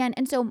sports again.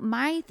 And so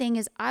my thing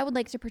is I would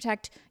like to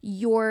protect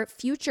your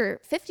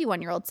future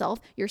 51-year-old self,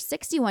 your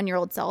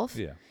 61-year-old self.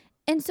 Yeah.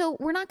 And so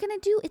we're not going to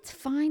do it's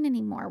fine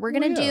anymore. We're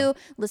going to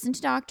listen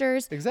to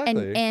doctors.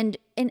 Exactly. And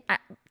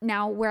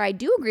now where I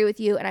do agree with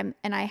you and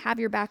I have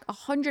your back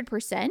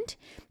 100%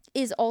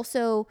 is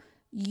also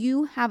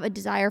you have a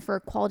desire for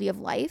a quality of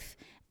life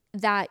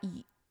that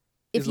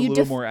if you is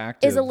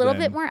a little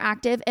bit more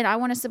active, and I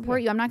want to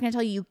support you. I'm not going to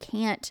tell you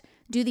can't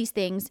do these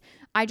things.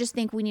 I just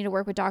think we need to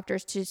work with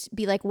doctors to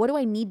be like, what do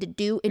I need to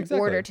do in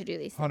order to do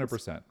these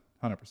things?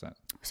 100%.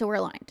 So we're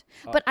aligned.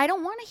 But I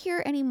don't want to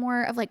hear any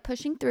more of like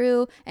pushing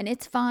through and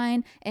it's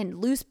fine and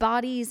loose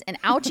bodies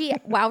and ouchie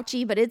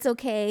wouchy, but it's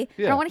okay.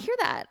 Yeah. I don't want to hear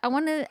that. I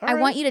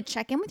want you to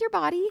check in with your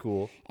body.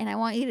 Cool. And I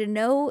want you to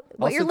know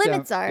what your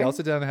limits are. Yeah, I'll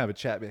sit down and have a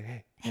chat.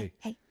 Hey,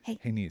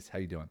 niece, how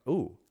you doing?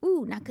 Ooh,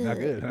 not good. Not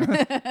good.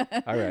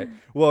 All right.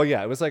 Well,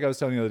 yeah, it was like I was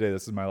telling you the other day,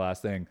 this is my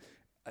last thing.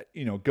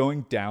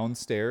 Going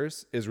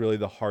downstairs is really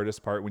the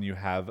hardest part when you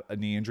have a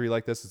knee injury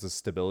like this. It's a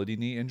stability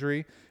knee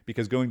injury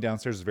because going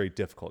downstairs is very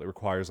difficult. It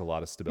requires a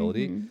lot of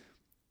stability. Mm-hmm.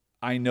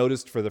 I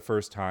noticed for the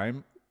first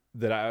time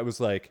that I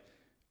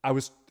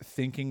was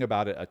thinking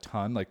about it a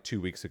ton, like 2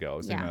 weeks ago. I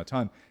was thinking about it a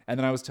ton. And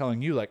then I was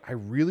telling you, like, I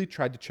really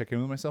tried to check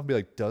in with myself and be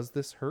like, does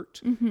this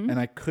hurt? Mm-hmm. And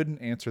I couldn't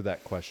answer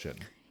that question.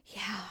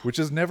 Yeah. Which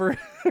is never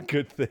a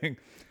good thing.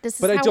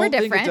 But I don't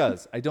think it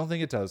does. I don't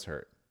think it does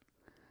hurt.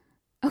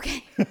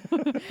 Okay.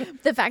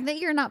 The fact that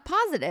you're not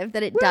positive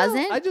that it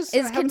doesn't is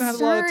haven't concerning. Had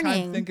a lot of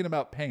time thinking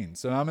about pain,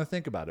 so I'm going to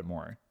think about it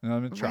more. And I'm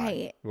going to try.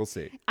 Right. We'll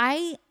see.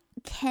 I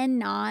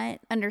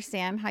cannot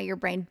understand how your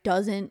brain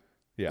doesn't,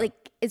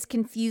 is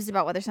confused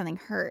about whether something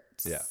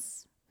hurts. Yeah.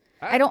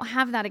 I don't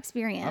have that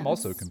experience. I'm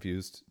also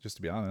confused, just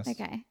to be honest.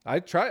 Okay. I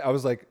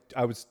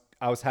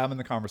was having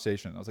the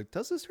conversation. I was like,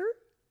 does this hurt?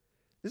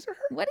 Does it hurt?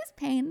 What is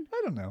pain?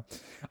 I don't know.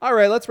 All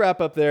right, let's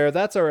wrap up there.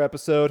 That's our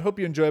episode. Hope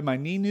you enjoyed my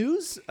knee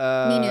news.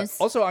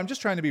 Also, I'm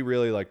just trying to be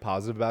really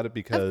positive about it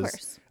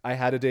because I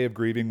had a day of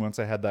grieving once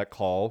I had that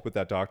call with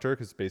that doctor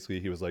because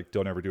basically he was like,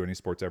 don't ever do any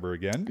sports ever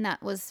again. And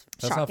that's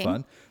shocking. Not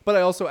fun. But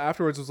I also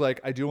afterwards was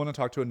like, I do want to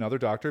talk to another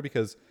doctor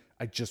because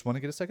I just want to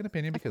get a second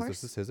opinion because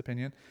this is his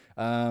opinion.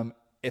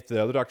 If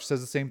the other doctor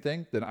says the same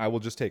thing, then I will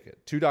just take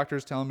it. 2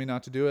 doctors telling me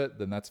not to do it,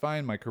 then that's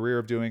fine. My career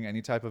of doing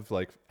any type of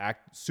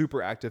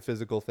super active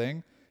physical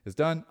thing is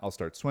done. I'll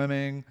start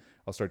swimming.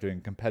 I'll start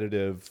doing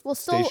competitive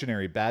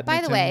stationary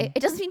badminton. By the way, it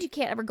doesn't mean you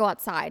can't ever go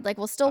outside. Like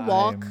we'll still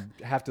walk.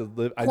 Have to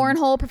live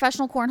cornhole,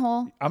 professional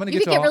cornhole. You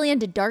could get really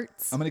into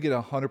darts. I'm gonna get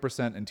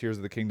 100% in Tears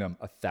of the Kingdom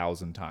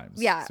 1,000 times.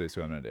 Yeah, so that's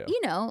what I'm gonna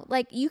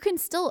do. You can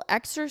still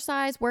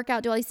exercise, work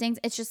out, do all these things.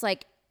 It's just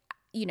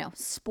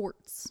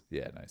sports.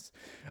 Yeah, nice.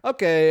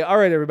 Okay, all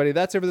right, everybody.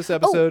 That's it for this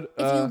episode.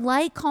 If you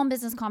like Calm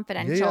Business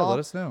Confidential, let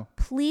us know.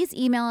 Please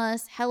email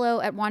us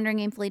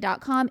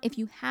hello@wanderingaimfully.com. If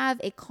you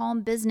have a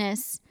calm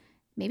business,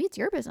 maybe it's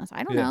your business.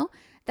 I don't know.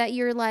 That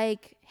you're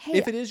like, hey,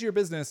 if it is your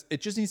business,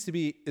 it just needs to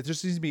be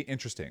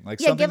interesting.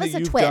 Like something that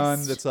you've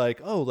done that's like,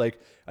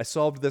 I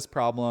solved this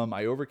problem.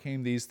 I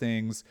overcame these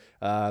things.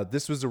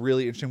 This was a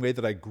really interesting way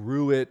that I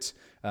grew it.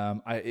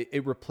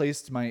 It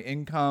replaced my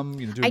income.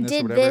 Doing I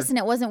did this and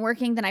it wasn't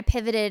working. Then I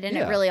pivoted and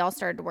it really all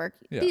started to work.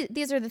 Yeah.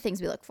 These are the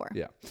things we look for.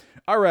 Yeah.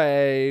 All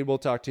right. We'll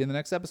talk to you in the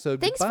next episode.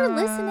 Thanks for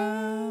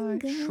listening.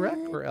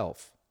 Shrek or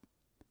Elf?